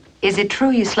 is it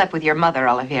true you slept with your mother,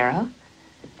 Oliviero?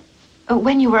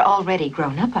 When you were already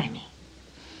grown up, I mean.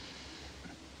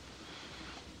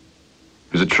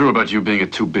 Is it true about you being a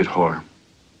two-bit whore?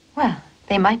 Well,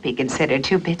 they might be considered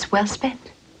 2 bits well spent.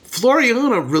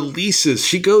 Floriana releases.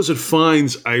 She goes and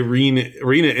finds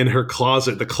Irina in her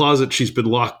closet, the closet she's been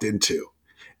locked into.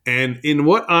 And in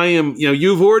what I am,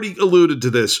 you've already alluded to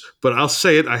this, but I'll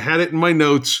say it. I had it in my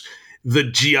notes. The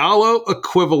Giallo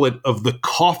equivalent of the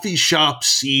coffee shop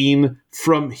scene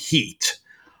from Heat.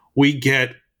 We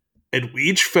get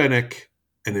Edwige Fenech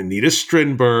and Anita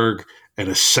Strindberg and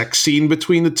a sex scene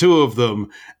between the two of them.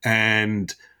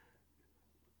 And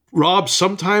Rob,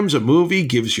 sometimes a movie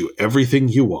gives you everything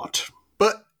you want.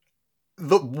 But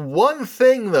the one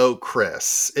thing, though,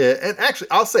 Chris, and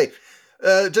actually, I'll say,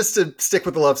 just to stick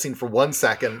with the love scene for 1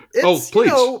 second.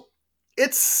 Please.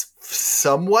 It's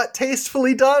somewhat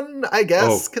tastefully done, I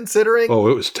guess, considering. Oh,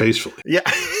 it was tastefully. Yeah.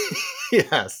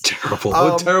 Yes. Terrible.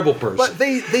 What a terrible person. But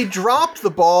they dropped the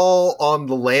ball on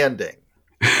the landing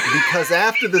because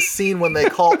after the scene when they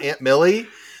call Aunt Millie,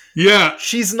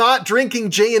 she's not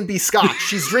drinking J&B Scotch.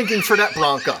 She's drinking Fernet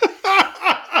Branca.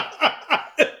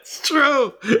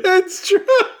 It's true.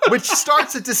 Which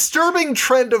starts a disturbing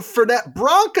trend of Fernet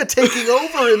Branca taking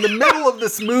over in the middle of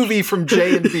this movie from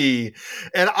J&B.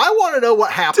 And I want to know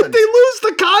what happened. Did they lose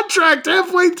the contract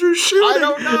halfway through shooting?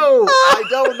 I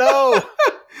don't know.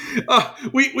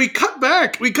 We cut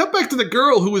back to the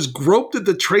girl who was groped at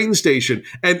the train station,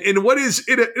 and what is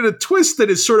in a twist that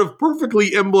is sort of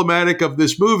perfectly emblematic of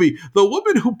this movie. The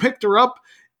woman who picked her up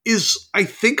is, I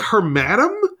think, her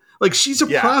madam. Like she's a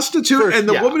prostitute, and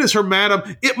the woman is her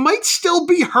madam. It might still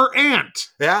be her aunt.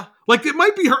 Yeah, like it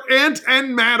might be her aunt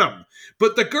and madam.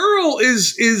 But the girl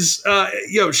is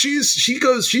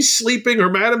she's sleeping.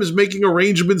 Her madam is making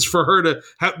arrangements for her to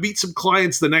meet some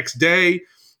clients the next day.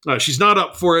 She's not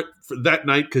up for it for that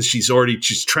night because she's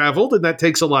traveled, and that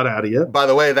takes a lot out of you. By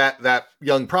the way, that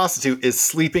young prostitute is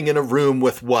sleeping in a room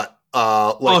with what?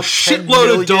 A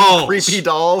shitload of dolls. Creepy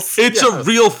dolls. It's a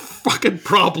real fucking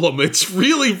problem. It's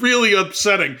really, really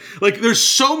upsetting. Like there's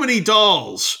so many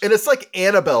dolls. And it's like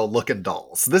Annabelle looking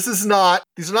dolls. These are not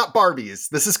Barbies.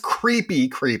 This is creepy.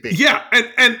 Yeah,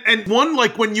 and one,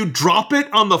 like when you drop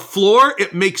it on the floor,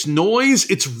 it makes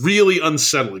noise. It's really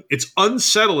unsettling. It's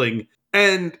unsettling.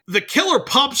 And the killer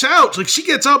pops out. Like she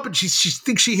gets up and she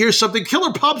thinks she hears something.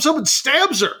 Killer pops up and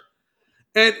stabs her.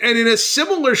 And in a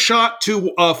similar shot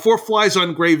to Four Flies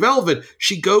on Grey Velvet,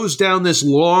 she goes down this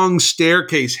long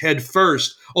staircase head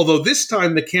first, although this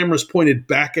time the camera's pointed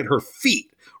back at her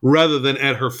feet rather than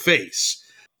at her face.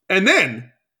 And then,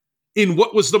 in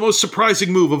what was the most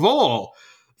surprising move of all,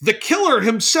 the killer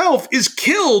himself is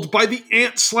killed by the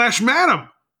aunt/madam.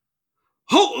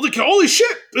 Holy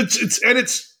shit!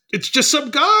 It's just some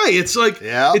guy. It's like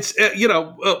it's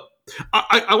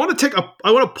I want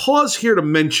to pause here to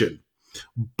mention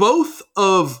both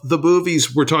of the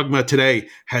movies we're talking about today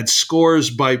had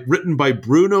scores written by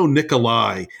Bruno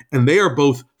Nicolai, and they are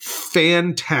both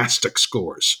fantastic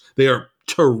scores. They are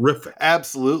terrific.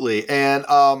 Absolutely. And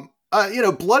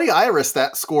Bloody Iris,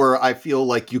 that score, I feel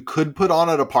like you could put on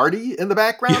at a party in the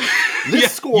background.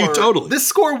 This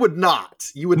score would not.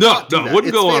 You would not do that. It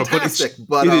wouldn't go fantastic, on a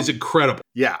party. It is incredible.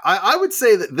 Yeah, I would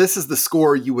say that this is the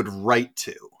score you would write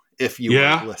to if you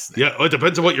were listening. Yeah, well, it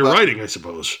depends on what you're writing, I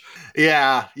suppose.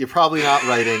 Yeah, you're probably not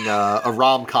writing a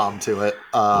rom-com to it.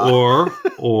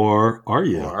 Or are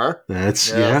you? There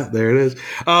it is.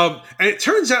 And it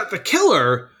turns out the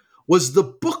killer was the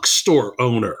bookstore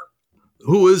owner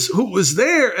who was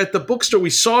there at the bookstore. We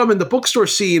saw him in the bookstore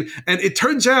scene, and it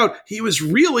turns out he was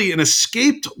really an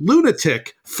escaped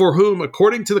lunatic for whom,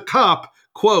 according to the cop,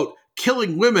 quote,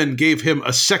 killing women gave him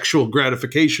a sexual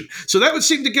gratification. So that would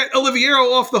seem to get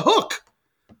Oliviero off the hook.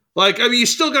 Like, I mean, you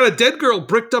still got a dead girl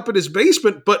bricked up in his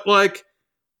basement, but like,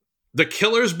 the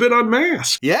killer's been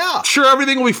unmasked. Yeah. Sure,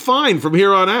 everything will be fine from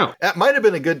here on out. That might have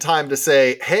been a good time to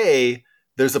say, hey,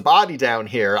 there's a body down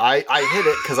here. I hid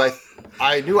it because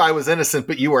I knew I was innocent,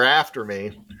 but you were after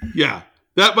me. Yeah,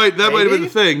 that might have been the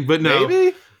thing, but no.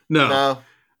 Maybe? No.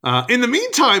 In the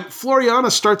meantime, Floriana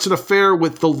starts an affair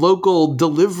with the local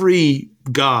delivery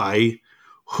guy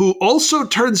who also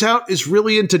turns out is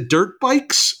really into dirt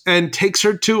bikes and takes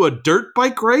her to a dirt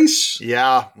bike race.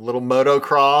 Yeah, little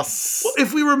motocross. Well,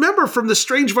 if we remember from The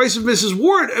Strange Vice of Mrs.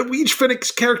 Ward, Edwige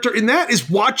Fenech's character in that is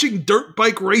watching dirt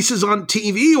bike races on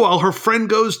TV while her friend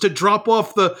goes to drop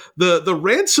off the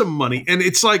ransom money. And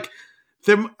it's like,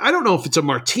 I don't know if it's a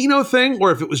Martino thing or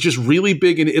if it was just really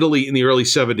big in Italy in the early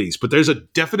 70s, but there's a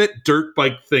definite dirt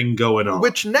bike thing going on.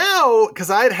 Which now, because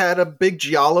I'd had a big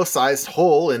Giallo-sized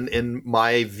hole in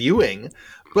my viewing,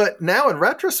 but now in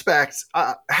retrospect,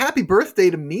 happy birthday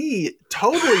to me,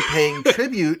 totally paying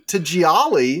tribute to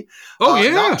Gialli.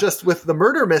 Not just with the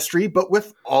murder mystery, but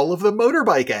with all of the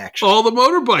motorbike action. All the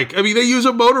motorbike. I mean, they use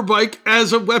a motorbike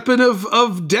as a weapon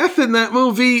of death in that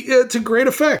movie to great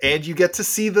effect. And you get to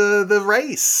see the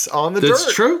race on the dirt.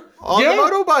 That's true. On the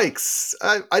motorbikes.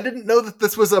 I didn't know that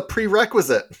this was a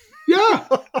prerequisite. Yeah.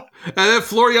 And then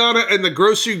Floriana and the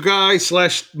grocery guy /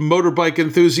 motorbike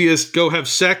enthusiast go have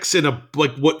sex in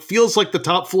what feels like the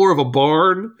top floor of a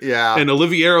barn. Yeah. And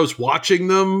Oliviero's watching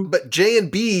them. But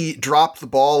J&B dropped the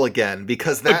ball again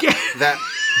because that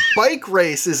bike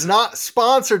race is not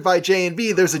sponsored by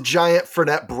J&B. There's a giant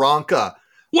Fernet Bronca.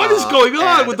 What is going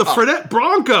on with the Fernet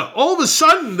Bronca? All of a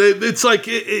sudden, it's like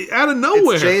out of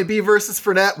nowhere. It's J&B versus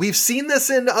Fernet. We've seen this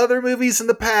in other movies in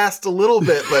the past a little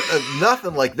bit, but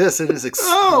nothing like this. It has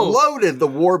exploded the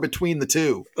war between the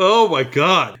two. Oh my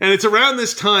God. And it's around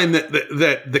this time that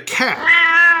the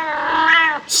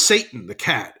cat, Satan, the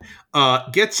cat,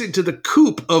 gets into the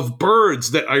coop of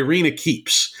birds that Irina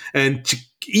keeps and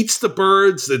eats the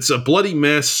birds. It's a bloody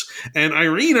mess. And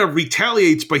Irina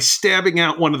retaliates by stabbing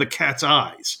out one of the cat's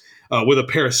eyes with a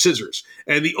pair of scissors.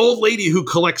 And the old lady who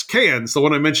collects cans, the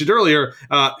one I mentioned earlier,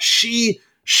 she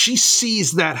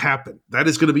sees that happen. That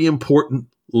is going to be important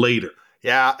later.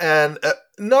 Yeah. And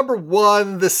number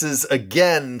one, this is,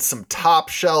 again, some top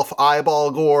shelf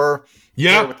eyeball gore.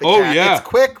 Yeah. Oh, yeah.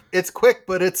 It's quick,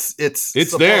 but it's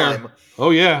sublime. There.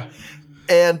 Oh, yeah.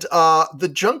 And the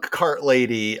junk cart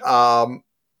lady,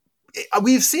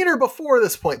 we've seen her before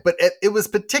this point, but it was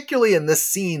particularly in this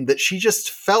scene that she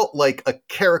just felt like a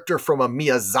character from a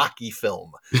Miyazaki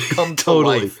film come to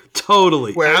life.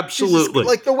 Totally. Absolutely.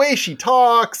 Like the way she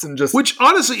talks and just... Which,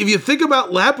 honestly, if you think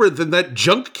about Labyrinth and that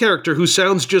junk character who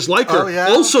sounds just like her,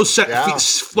 also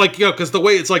because the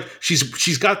way it's like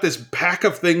she's got this pack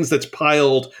of things that's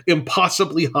piled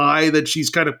impossibly high that she's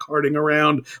kind of carting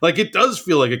around. Like, it does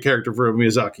feel like a character for a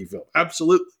Miyazaki film.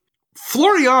 Absolutely.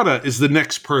 Floriana is the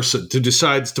next person who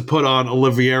decides to put on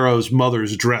Oliviero's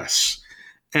mother's dress.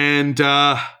 And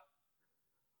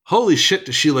holy shit,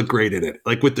 does she look great in it.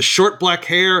 Like with the short black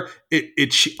hair,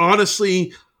 she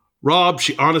honestly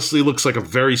looks like a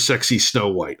very sexy Snow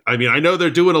White. I mean, I know they're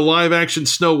doing a live action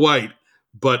Snow White,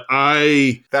 but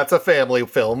that's a family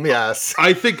film, yes.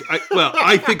 I think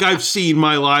I've seen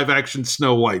my live action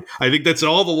Snow White. I think that's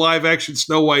all the live action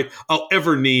Snow White I'll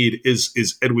ever need is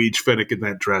Edwige Fenech in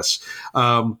that dress,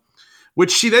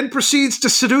 which she then proceeds to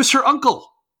seduce her uncle,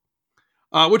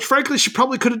 which frankly she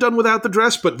probably could have done without the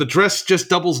dress, but the dress just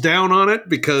doubles down on it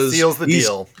because seals the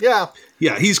deal. Yeah.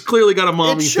 Yeah, he's clearly got a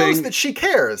mommy thing. It shows that she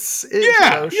cares.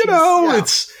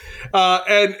 It's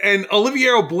and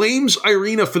Oliviero blames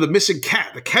Irina for the missing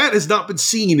cat. The cat has not been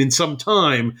seen in some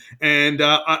time, and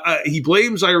he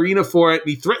blames Irina for it, and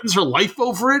he threatens her life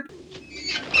over it.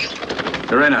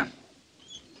 Irina,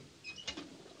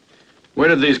 where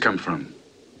did these come from?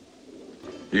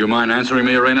 Do you mind answering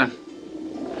me, Irina?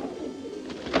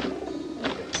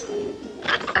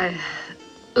 I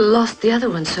lost the other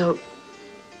one, so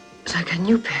I got a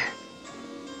new pair.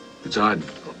 It's odd.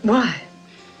 Why?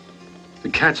 The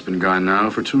cat's been gone now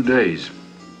for 2 days.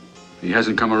 He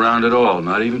hasn't come around at all,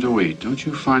 not even to eat. Don't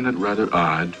you find that rather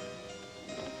odd?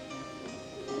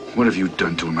 What have you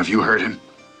done to him? Have you hurt him?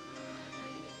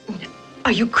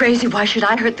 Are you crazy? Why should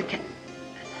I hurt the cat?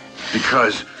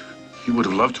 Because you would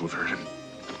have loved to have hurt him.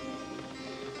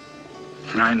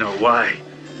 And I know why.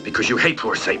 Because you hate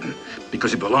poor Satan.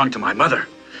 Because he belonged to my mother.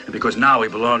 And because now he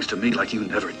belongs to me like you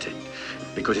never did.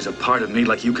 Because he's a part of me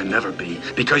like you can never be.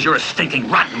 Because you're a stinking,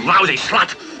 rotten, lousy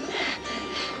slut.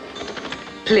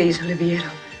 Please, Oliviero.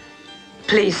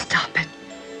 Please stop it.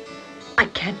 I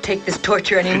can't take this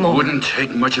torture anymore. It wouldn't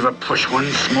take much of a push, one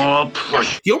small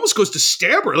push. He almost goes to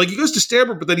stab her. Like, he goes to stab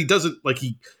her, but then he doesn't. Like,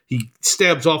 he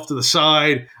stabs off to the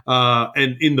side,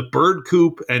 and in the bird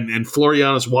coop, and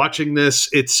Floriana's watching this.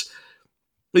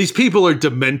 These people are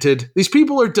demented. These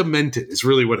people are demented is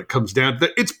really what it comes down to.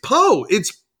 It's Poe.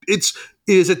 It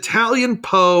is Italian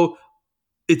Poe.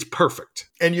 It's perfect.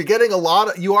 And you're getting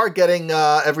you are getting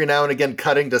every now and again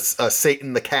cutting to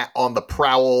Satan the cat on the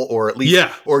prowl, or at least,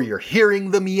 or you're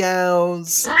hearing the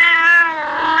meows.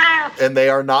 And they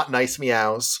are not nice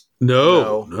meows.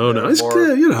 No. It's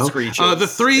good, screeches.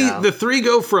 The three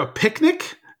go for a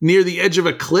picnic near the edge of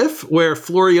a cliff where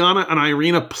Floriana and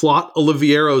Irina plot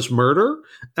Oliviero's murder.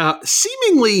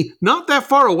 Seemingly not that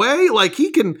far away. Like,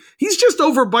 he's just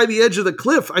over by the edge of the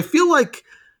cliff. I feel like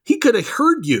he could have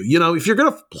heard you. If you're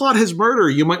going to plot his murder,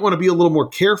 you might want to be a little more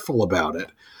careful about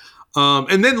it.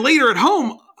 And then later at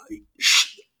home,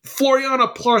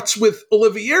 Floriana plots with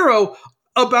Oliviero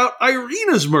about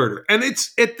Irina's murder. And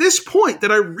it's at this point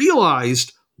that I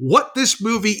realized what this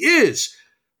movie is.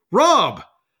 Rob,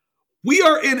 we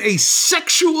are in a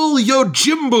sexual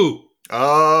yojimbo.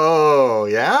 Oh,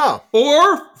 yeah.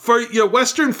 Or, for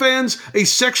Western fans, a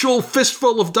sexual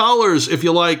fistful of dollars, if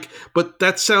you like. But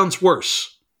that sounds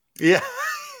worse. Yeah.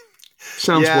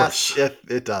 Sounds worse.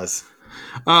 It does.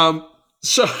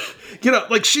 So,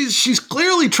 like, she's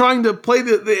clearly trying to play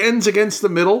the ends against the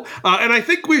middle. And I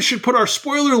think we should put our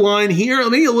spoiler line here,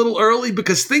 maybe a little early,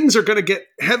 because things are going to get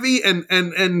heavy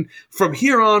and from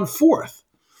here on forth.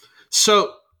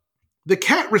 So the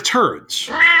cat returns.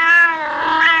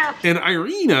 And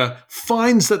Irina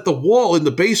finds that the wall in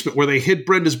the basement where they hid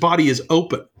Brenda's body is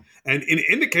open. And it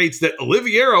indicates that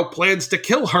Oliviero plans to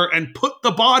kill her and put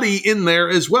the body in there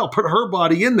as well, put her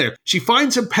body in there. She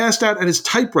finds him passed out at his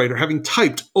typewriter, having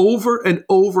typed over and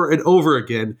over and over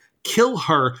again, kill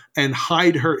her and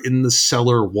hide her in the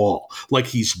cellar wall, like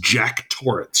he's Jack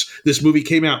Torrance. This movie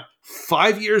came out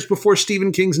 5 years before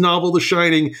Stephen King's novel The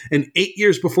Shining and 8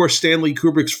 years before Stanley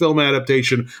Kubrick's film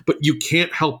adaptation, but you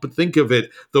can't help but think of it,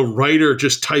 the writer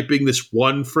just typing this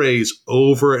one phrase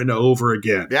over and over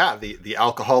again. Yeah, the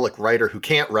alcoholic writer who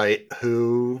can't write,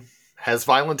 who has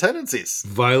violent tendencies.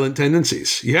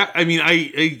 Yeah, I mean,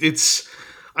 I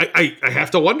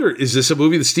have to wonder, is this a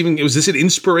movie that was this an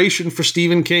inspiration for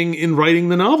Stephen King in writing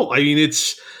the novel? I mean,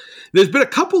 there's been a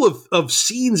couple of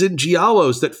scenes in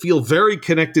Giallos that feel very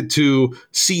connected to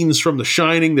scenes from The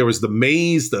Shining. There was the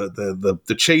maze,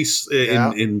 the chase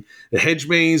in the hedge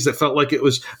maze that felt like it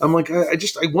was. I'm like, I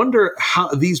wonder how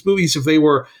these movies, if they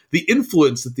were the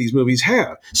influence that these movies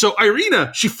have. So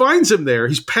Irina, she finds him there.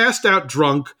 He's passed out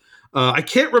drunk. I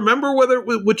can't remember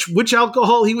which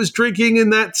alcohol he was drinking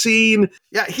in that scene.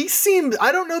 Yeah, he seemed,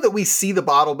 I don't know that we see the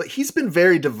bottle, but he's been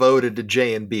very devoted to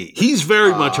J&B. He's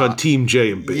very much on Team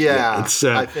J&B. Yeah,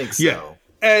 I think so. Yeah.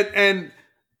 And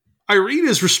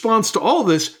Irina's response to all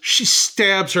this, she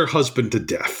stabs her husband to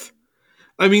death.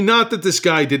 I mean, not that this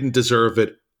guy didn't deserve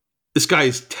it. This guy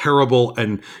is terrible,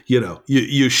 and,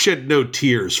 you shed no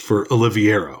tears for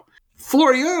Oliviero.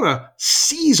 Floriana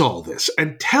sees all this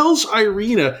and tells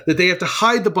Irina that they have to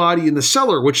hide the body in the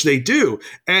cellar, which they do.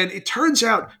 And it turns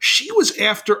out she was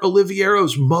after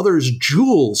Oliviero's mother's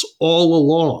jewels all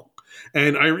along.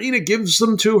 And Irina gives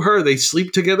them to her. They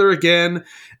sleep together again.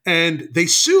 And they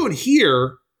soon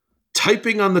hear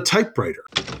typing on the typewriter.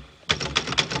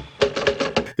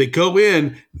 They go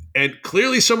in, and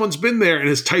clearly someone's been there and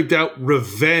has typed out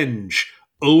revenge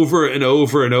over and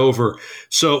over and over.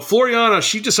 So Floriana,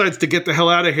 she decides to get the hell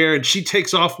out of here, and she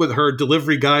takes off with her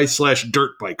delivery guy /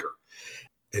 dirt biker.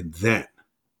 And then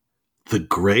the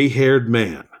gray-haired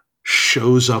man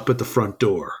shows up at the front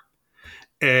door.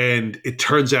 And it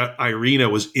turns out Irina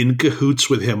was in cahoots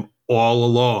with him all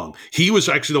along. He was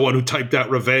actually the one who typed out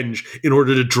revenge in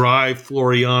order to drive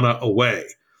Floriana away.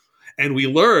 And we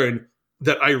learn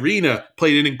that Irina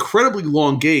played an incredibly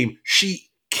long game. She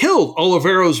killed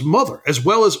Olivero's mother, as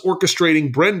well as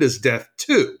orchestrating Brenda's death,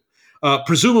 too.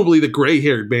 Presumably the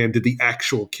gray-haired man did the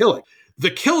actual killing.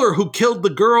 The killer who killed the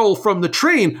girl from the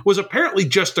train was apparently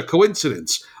just a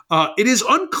coincidence. It is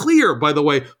unclear, by the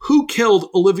way, who killed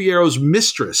Oliviero's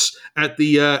mistress at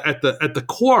the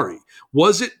quarry.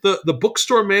 Was it the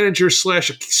bookstore manager /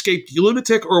 escaped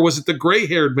lunatic, or was it the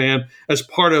gray-haired man as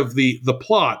part of the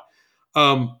plot?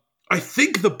 I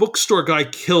think the bookstore guy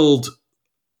killed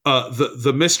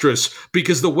the mistress,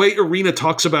 because the way Irina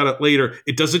talks about it later,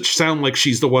 it doesn't sound like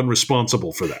she's the one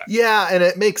responsible for that. Yeah, and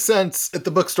it makes sense that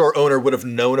the bookstore owner would have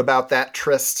known about that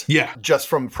tryst. Yeah. Just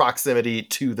from proximity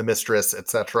to the mistress,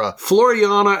 etc.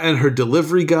 Floriana and her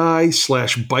delivery guy /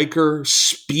 biker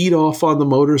speed off on the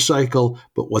motorcycle,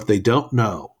 but what they don't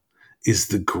know is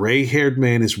the gray-haired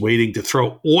man is waiting to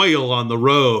throw oil on the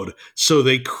road, so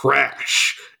they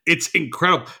crash. It's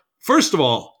incredible. First of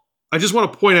all, I just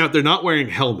want to point out they're not wearing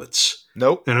helmets.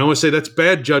 Nope. And I want to say that's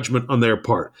bad judgment on their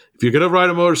part. If you're going to ride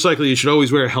a motorcycle, you should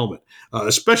always wear a helmet,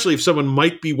 especially if someone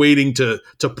might be waiting to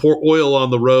pour oil on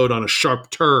the road on a sharp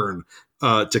turn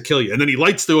to kill you. And then he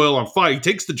lights the oil on fire. He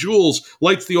takes the jewels,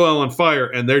 lights the oil on fire,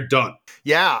 and they're done.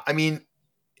 Yeah, I mean,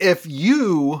 if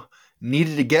you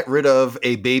needed to get rid of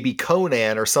a baby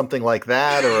Conan or something like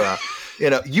that, or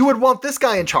you would want this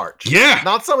guy in charge. Yeah.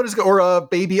 Not someone who's, or a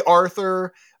baby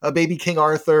Arthur, a baby King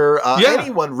Arthur,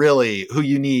 anyone really who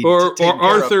you need. Or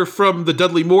Arthur from the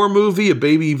Dudley Moore movie, a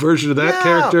baby version of that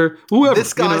character. Whoever.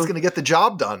 This guy's going to get the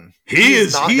job done. He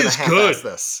is good.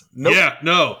 This. Nope. Yeah,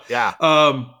 no. Yeah.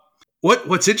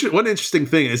 One interesting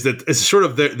thing is that as sort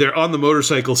of they're on the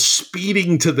motorcycle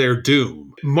speeding to their doom.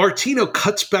 Martino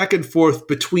cuts back and forth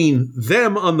between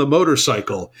them on the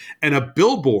motorcycle and a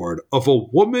billboard of a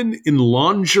woman in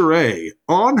lingerie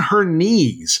on her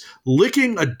knees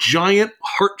licking a giant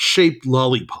heart-shaped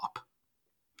lollipop.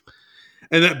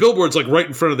 And that billboard's like right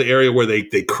in front of the area where they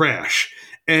crash.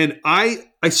 And I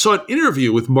saw an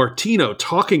interview with Martino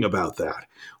talking about that,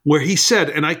 where he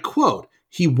said, and I quote,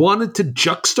 he wanted to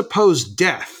juxtapose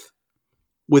death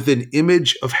with an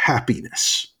image of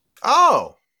happiness.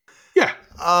 Oh. Yeah.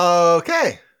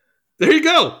 Okay. There you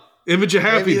go. Image of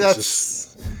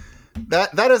happiness.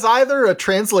 That is either a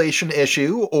translation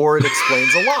issue or it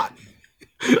explains a lot.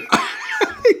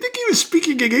 I think he was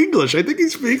speaking in English. I think he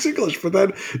speaks English for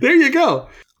that. There you go.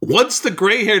 Once the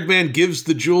gray-haired man gives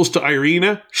the jewels to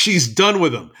Irina, she's done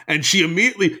with him. And she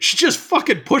just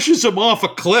fucking pushes him off a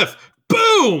cliff.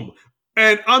 Boom!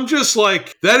 And I'm just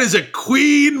like, that is a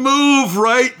queen move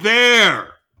right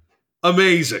there.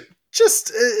 Amazing.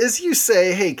 Just as you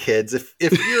say, hey kids, if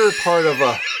you're part of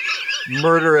a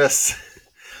murderous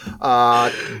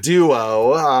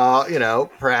duo,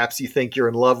 perhaps you think you're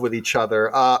in love with each other,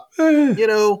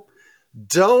 don't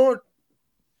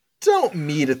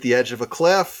meet at the edge of a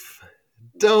cliff.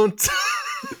 Don't.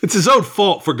 It's his own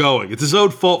fault for going. It's his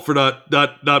own fault for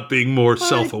not being more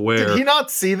self-aware. Did he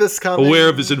not see this coming? Aware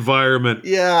of his environment.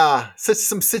 Yeah.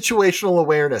 Some situational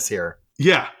awareness here.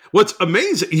 Yeah. What's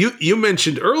amazing, you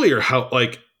mentioned earlier how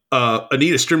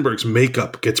Anita Strindberg's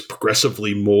makeup gets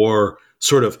progressively more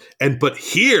sort of, but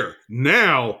here,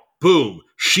 now, boom,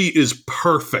 she is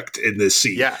perfect in this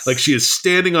scene. Yes. Like she is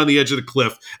standing on the edge of the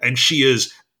cliff and she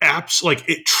is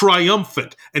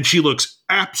triumphant, and she looks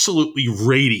absolutely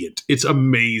radiant. It's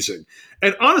amazing.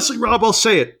 And honestly, Rob, I'll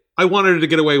say it, I wanted her to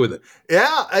get away with it.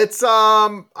 Yeah, it's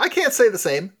I can't say the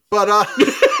same, but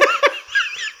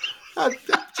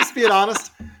just being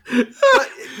honest. But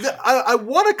I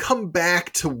want to come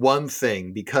back to one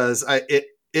thing because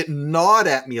it gnawed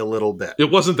at me a little bit. It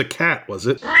wasn't the cat, was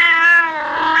it?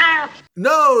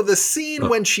 No, the scene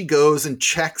when she goes and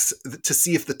checks to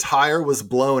see if the tire was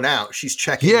blown out. She's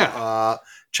checking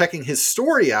checking his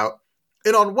story out.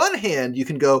 And on one hand, you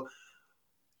can go,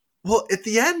 well, at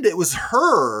the end, it was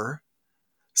her.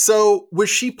 So was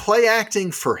she play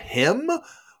acting for him,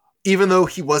 even though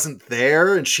he wasn't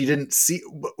there and she didn't see,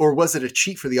 or was it a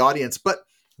cheat for the audience? But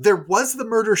there was the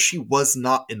murder she was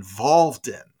not involved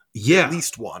in. Yeah. At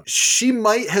least one. She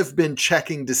might have been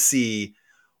checking to see,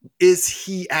 is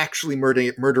he actually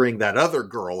murdering that other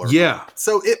girl? Or not?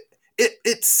 So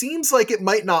it seems like it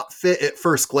might not fit at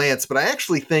first glance, but I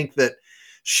actually think that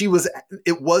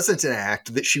it wasn't an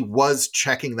act, that she was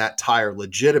checking that tire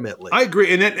legitimately. I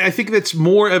agree. And I think that's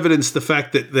more evidence the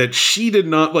fact that she did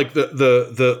not, like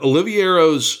the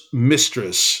Oliviero's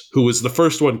mistress, who was the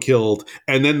first one killed,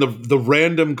 and then the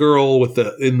random girl with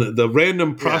the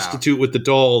random prostitute with the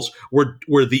dolls were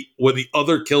the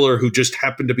other killer who just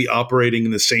happened to be operating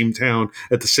in the same town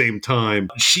at the same time.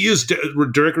 She is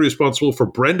directly responsible for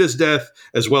Brenda's death,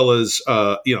 as well as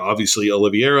obviously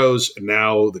Oliviero's, and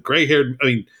now the gray-haired. I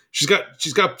mean, she's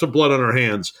got some blood on her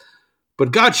hands,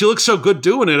 but God, she looks so good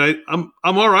doing it. I'm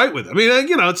all right with it. I mean,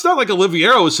 it's not like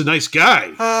Oliviero is a nice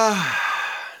guy.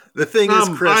 The thing is,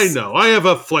 Chris, I know I have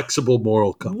a flexible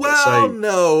moral compass.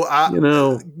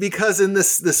 Because in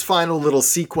this final little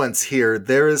sequence here,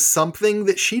 there is something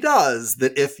that she does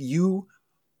that if you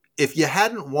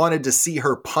hadn't wanted to see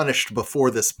her punished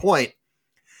before this point,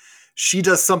 she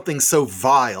does something so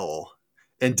vile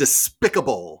and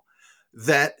despicable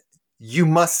that you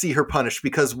must see her punished,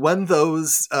 because when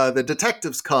those the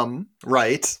detectives come,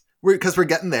 right, because we're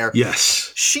getting there,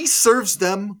 yes, she serves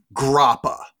them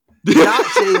grappa, not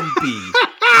J&B,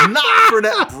 not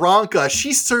Fernet Branca.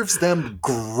 She serves them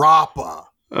grappa.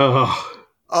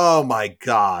 Oh my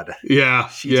God. Yeah,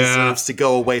 she deserves to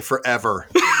go away forever.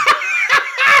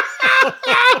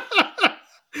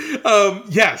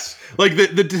 Yes, like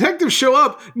the detectives show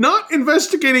up not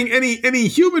investigating any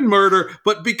human murder,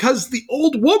 but because the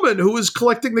old woman who was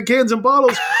collecting the cans and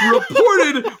bottles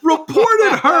reported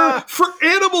her for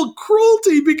animal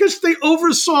cruelty because they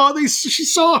oversaw. She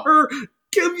saw her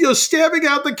stabbing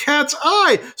out the cat's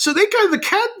eye. So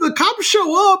the cops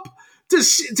show up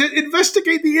to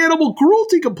investigate the animal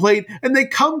cruelty complaint, and they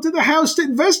come to the house to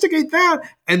investigate that,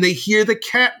 and they hear the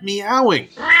cat meowing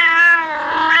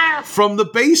from the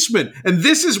basement. And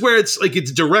this is where it's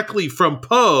directly from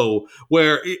Poe,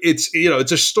 where it's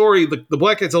a story. The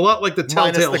Black Cat's a lot like the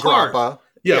Telltale Heart. Grappa.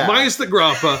 Yeah, minus the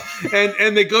grappa,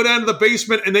 and they go down to the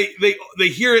basement, and they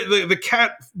hear the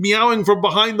cat meowing from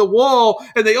behind the wall,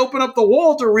 and they open up the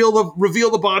wall to reveal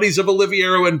the bodies of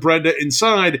Oliviero and Brenda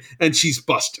inside, and she's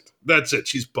busted. That's it.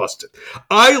 She's busted.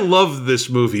 I love this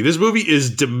movie. This movie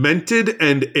is demented,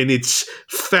 and it's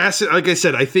fascinating. Like I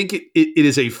said, I think it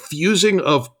is a fusing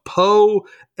of Poe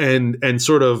and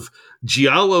sort of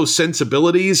Giallo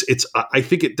sensibilities. I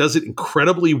think it does it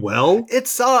incredibly well.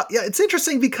 It's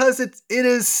interesting because it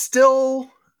is still,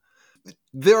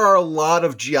 there are a lot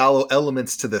of Giallo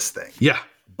elements to this thing. Yeah.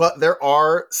 But there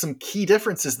are some key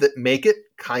differences that make it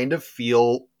kind of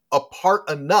feel apart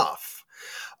enough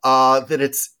that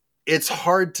it's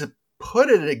hard to put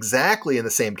it exactly in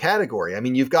the same category. I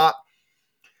mean, you've got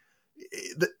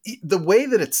the way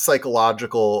that it's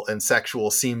psychological and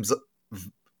sexual seems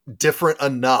different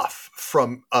enough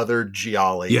from other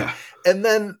gialli. Yeah. And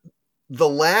then the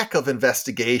lack of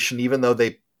investigation, even though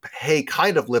they pay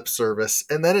kind of lip service,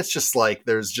 and then it's just like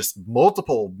there's just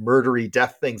multiple murdery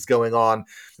death things going on.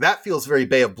 That feels very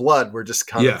Bay of Blood, where just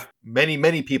kind of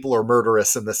many people are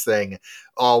murderous in this thing,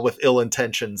 all with ill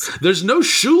intentions. There's no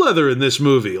shoe leather in this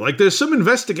movie. Like, there's some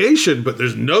investigation, but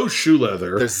there's no shoe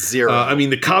leather. There's zero. I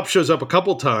mean, the cop shows up a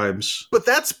couple times. But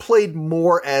that's played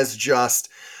more as just,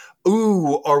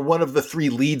 are one of the three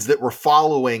leads that we're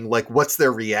following, like, what's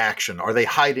their reaction? Are they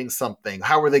hiding something?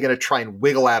 How are they going to try and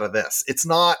wiggle out of this? It's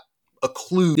not a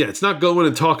clue. Yeah, it's not going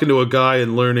and talking to a guy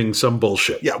and learning some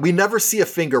bullshit. Yeah, we never see a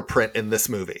fingerprint in this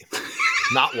movie.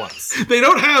 Not once. They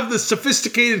don't have the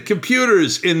sophisticated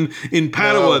computers in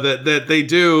Padua that they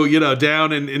do,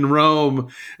 down in Rome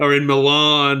or in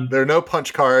Milan. There are no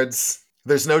punch cards.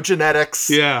 There's no genetics.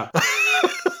 Yeah.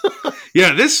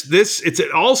 Yeah, this it's an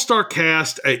all-star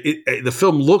cast. The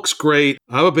film looks great.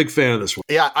 I'm a big fan of this one.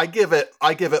 Yeah, I give it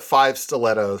 5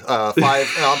 stilettos.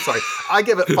 I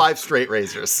give it 5 straight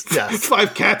razors. Yes.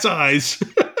 5 cat's eyes.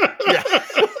 Yeah.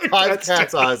 5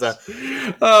 cat's eyes.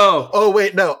 Oh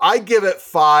wait, no. I give it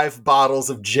 5 bottles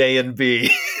of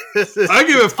J&B. I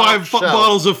give it 5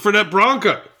 bottles of Fernet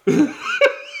Branca.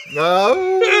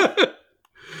 No.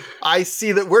 I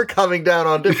see that we're coming down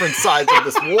on different sides of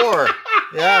this war.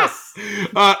 Yes.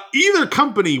 Either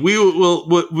company, we will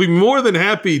be more than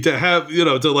happy to have,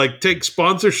 to take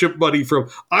sponsorship money from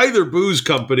either booze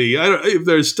company. I don't if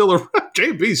they're still around.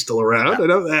 JB's still around. Yeah. I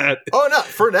know that. Oh no,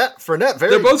 Fernet,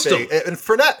 very. They're both big. still. And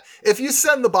Fernet, if you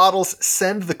send the bottles,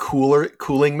 send the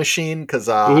cooling machine, because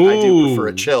I do prefer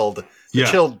a chilled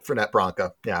Fernet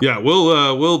Branca. Yeah. Yeah, we'll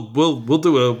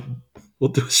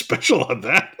do a special on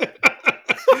that.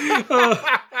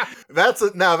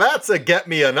 That's a get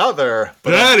me another.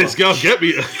 That is go get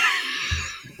me.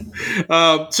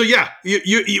 So yeah,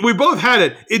 we both had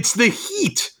it. It's the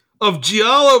heat of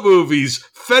Giallo movies.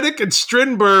 Fenech and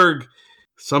Strindberg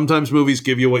Sometimes movies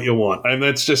give you what you want, and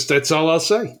that's all I'll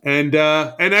say. And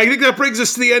I think that brings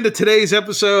us to the end of today's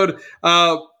episode.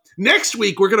 Next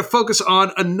week, we're going to focus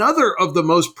on another of the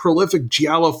most prolific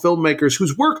Giallo filmmakers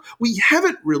whose work we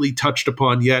haven't really touched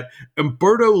upon yet,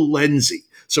 Umberto Lenzi.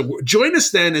 So join us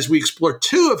then as we explore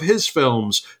two of his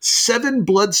films, 7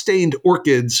 Bloodstained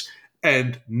Orchids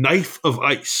and Knife of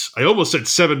Ice. I almost said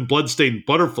 7 Bloodstained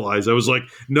Butterflies. I was like,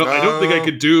 no, I don't think I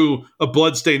could do a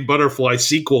Bloodstained Butterfly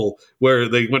sequel where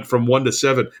they went from 1 to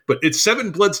 7. But it's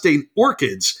 7 Bloodstained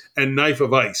Orchids and Knife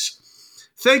of Ice.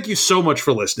 Thank you so much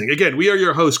for listening. Again, we are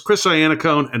your hosts, Chris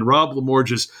Iannacone and Rob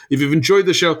Lamorges. If you've enjoyed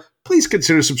the show, please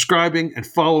consider subscribing and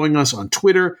following us on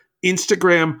Twitter,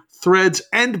 Instagram, Threads,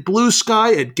 and Blue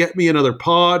Sky at Get Me Another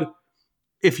Pod.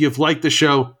 If you've liked the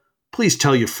show, please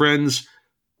tell your friends.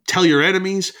 Tell your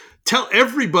enemies, tell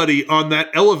everybody on that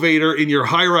elevator in your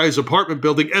high-rise apartment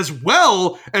building, as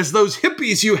well as those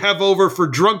hippies you have over for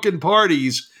drunken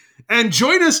parties. And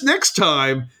join us next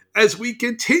time as we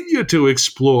continue to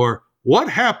explore what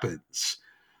happens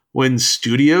when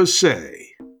studios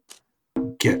say,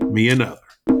 "Get me another."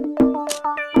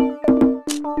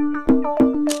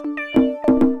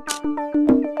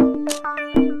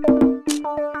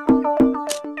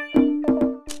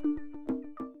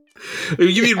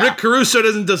 You mean Rick Caruso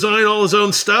doesn't design all his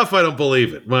own stuff? I don't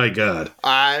believe it. My God.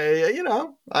 I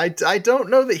don't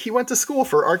know that he went to school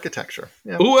for architecture.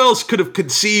 Yeah. Who else could have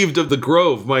conceived of the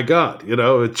Grove? My God,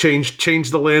 it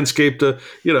changed the landscape to,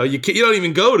 you don't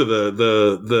even go to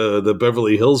the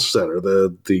Beverly Hills Center,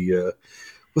 the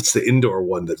what's the indoor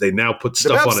one that they now put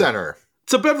stuff on Center.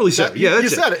 It's a Beverly Center. Yeah, that's you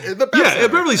said it. The Center.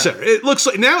 Beverly Center. It looks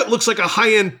like a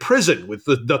high-end prison with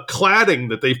the cladding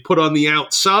that they've put on the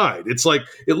outside. It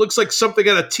looks like something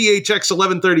out of THX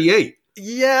 1138.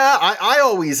 Yeah, I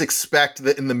always expect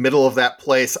that in the middle of that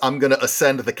place, I'm going to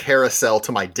ascend the carousel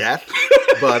to my death.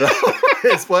 But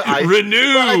it's what I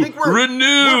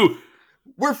renew.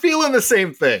 We're feeling the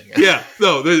same thing. Yeah,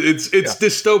 no, it's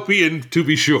dystopian to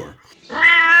be sure.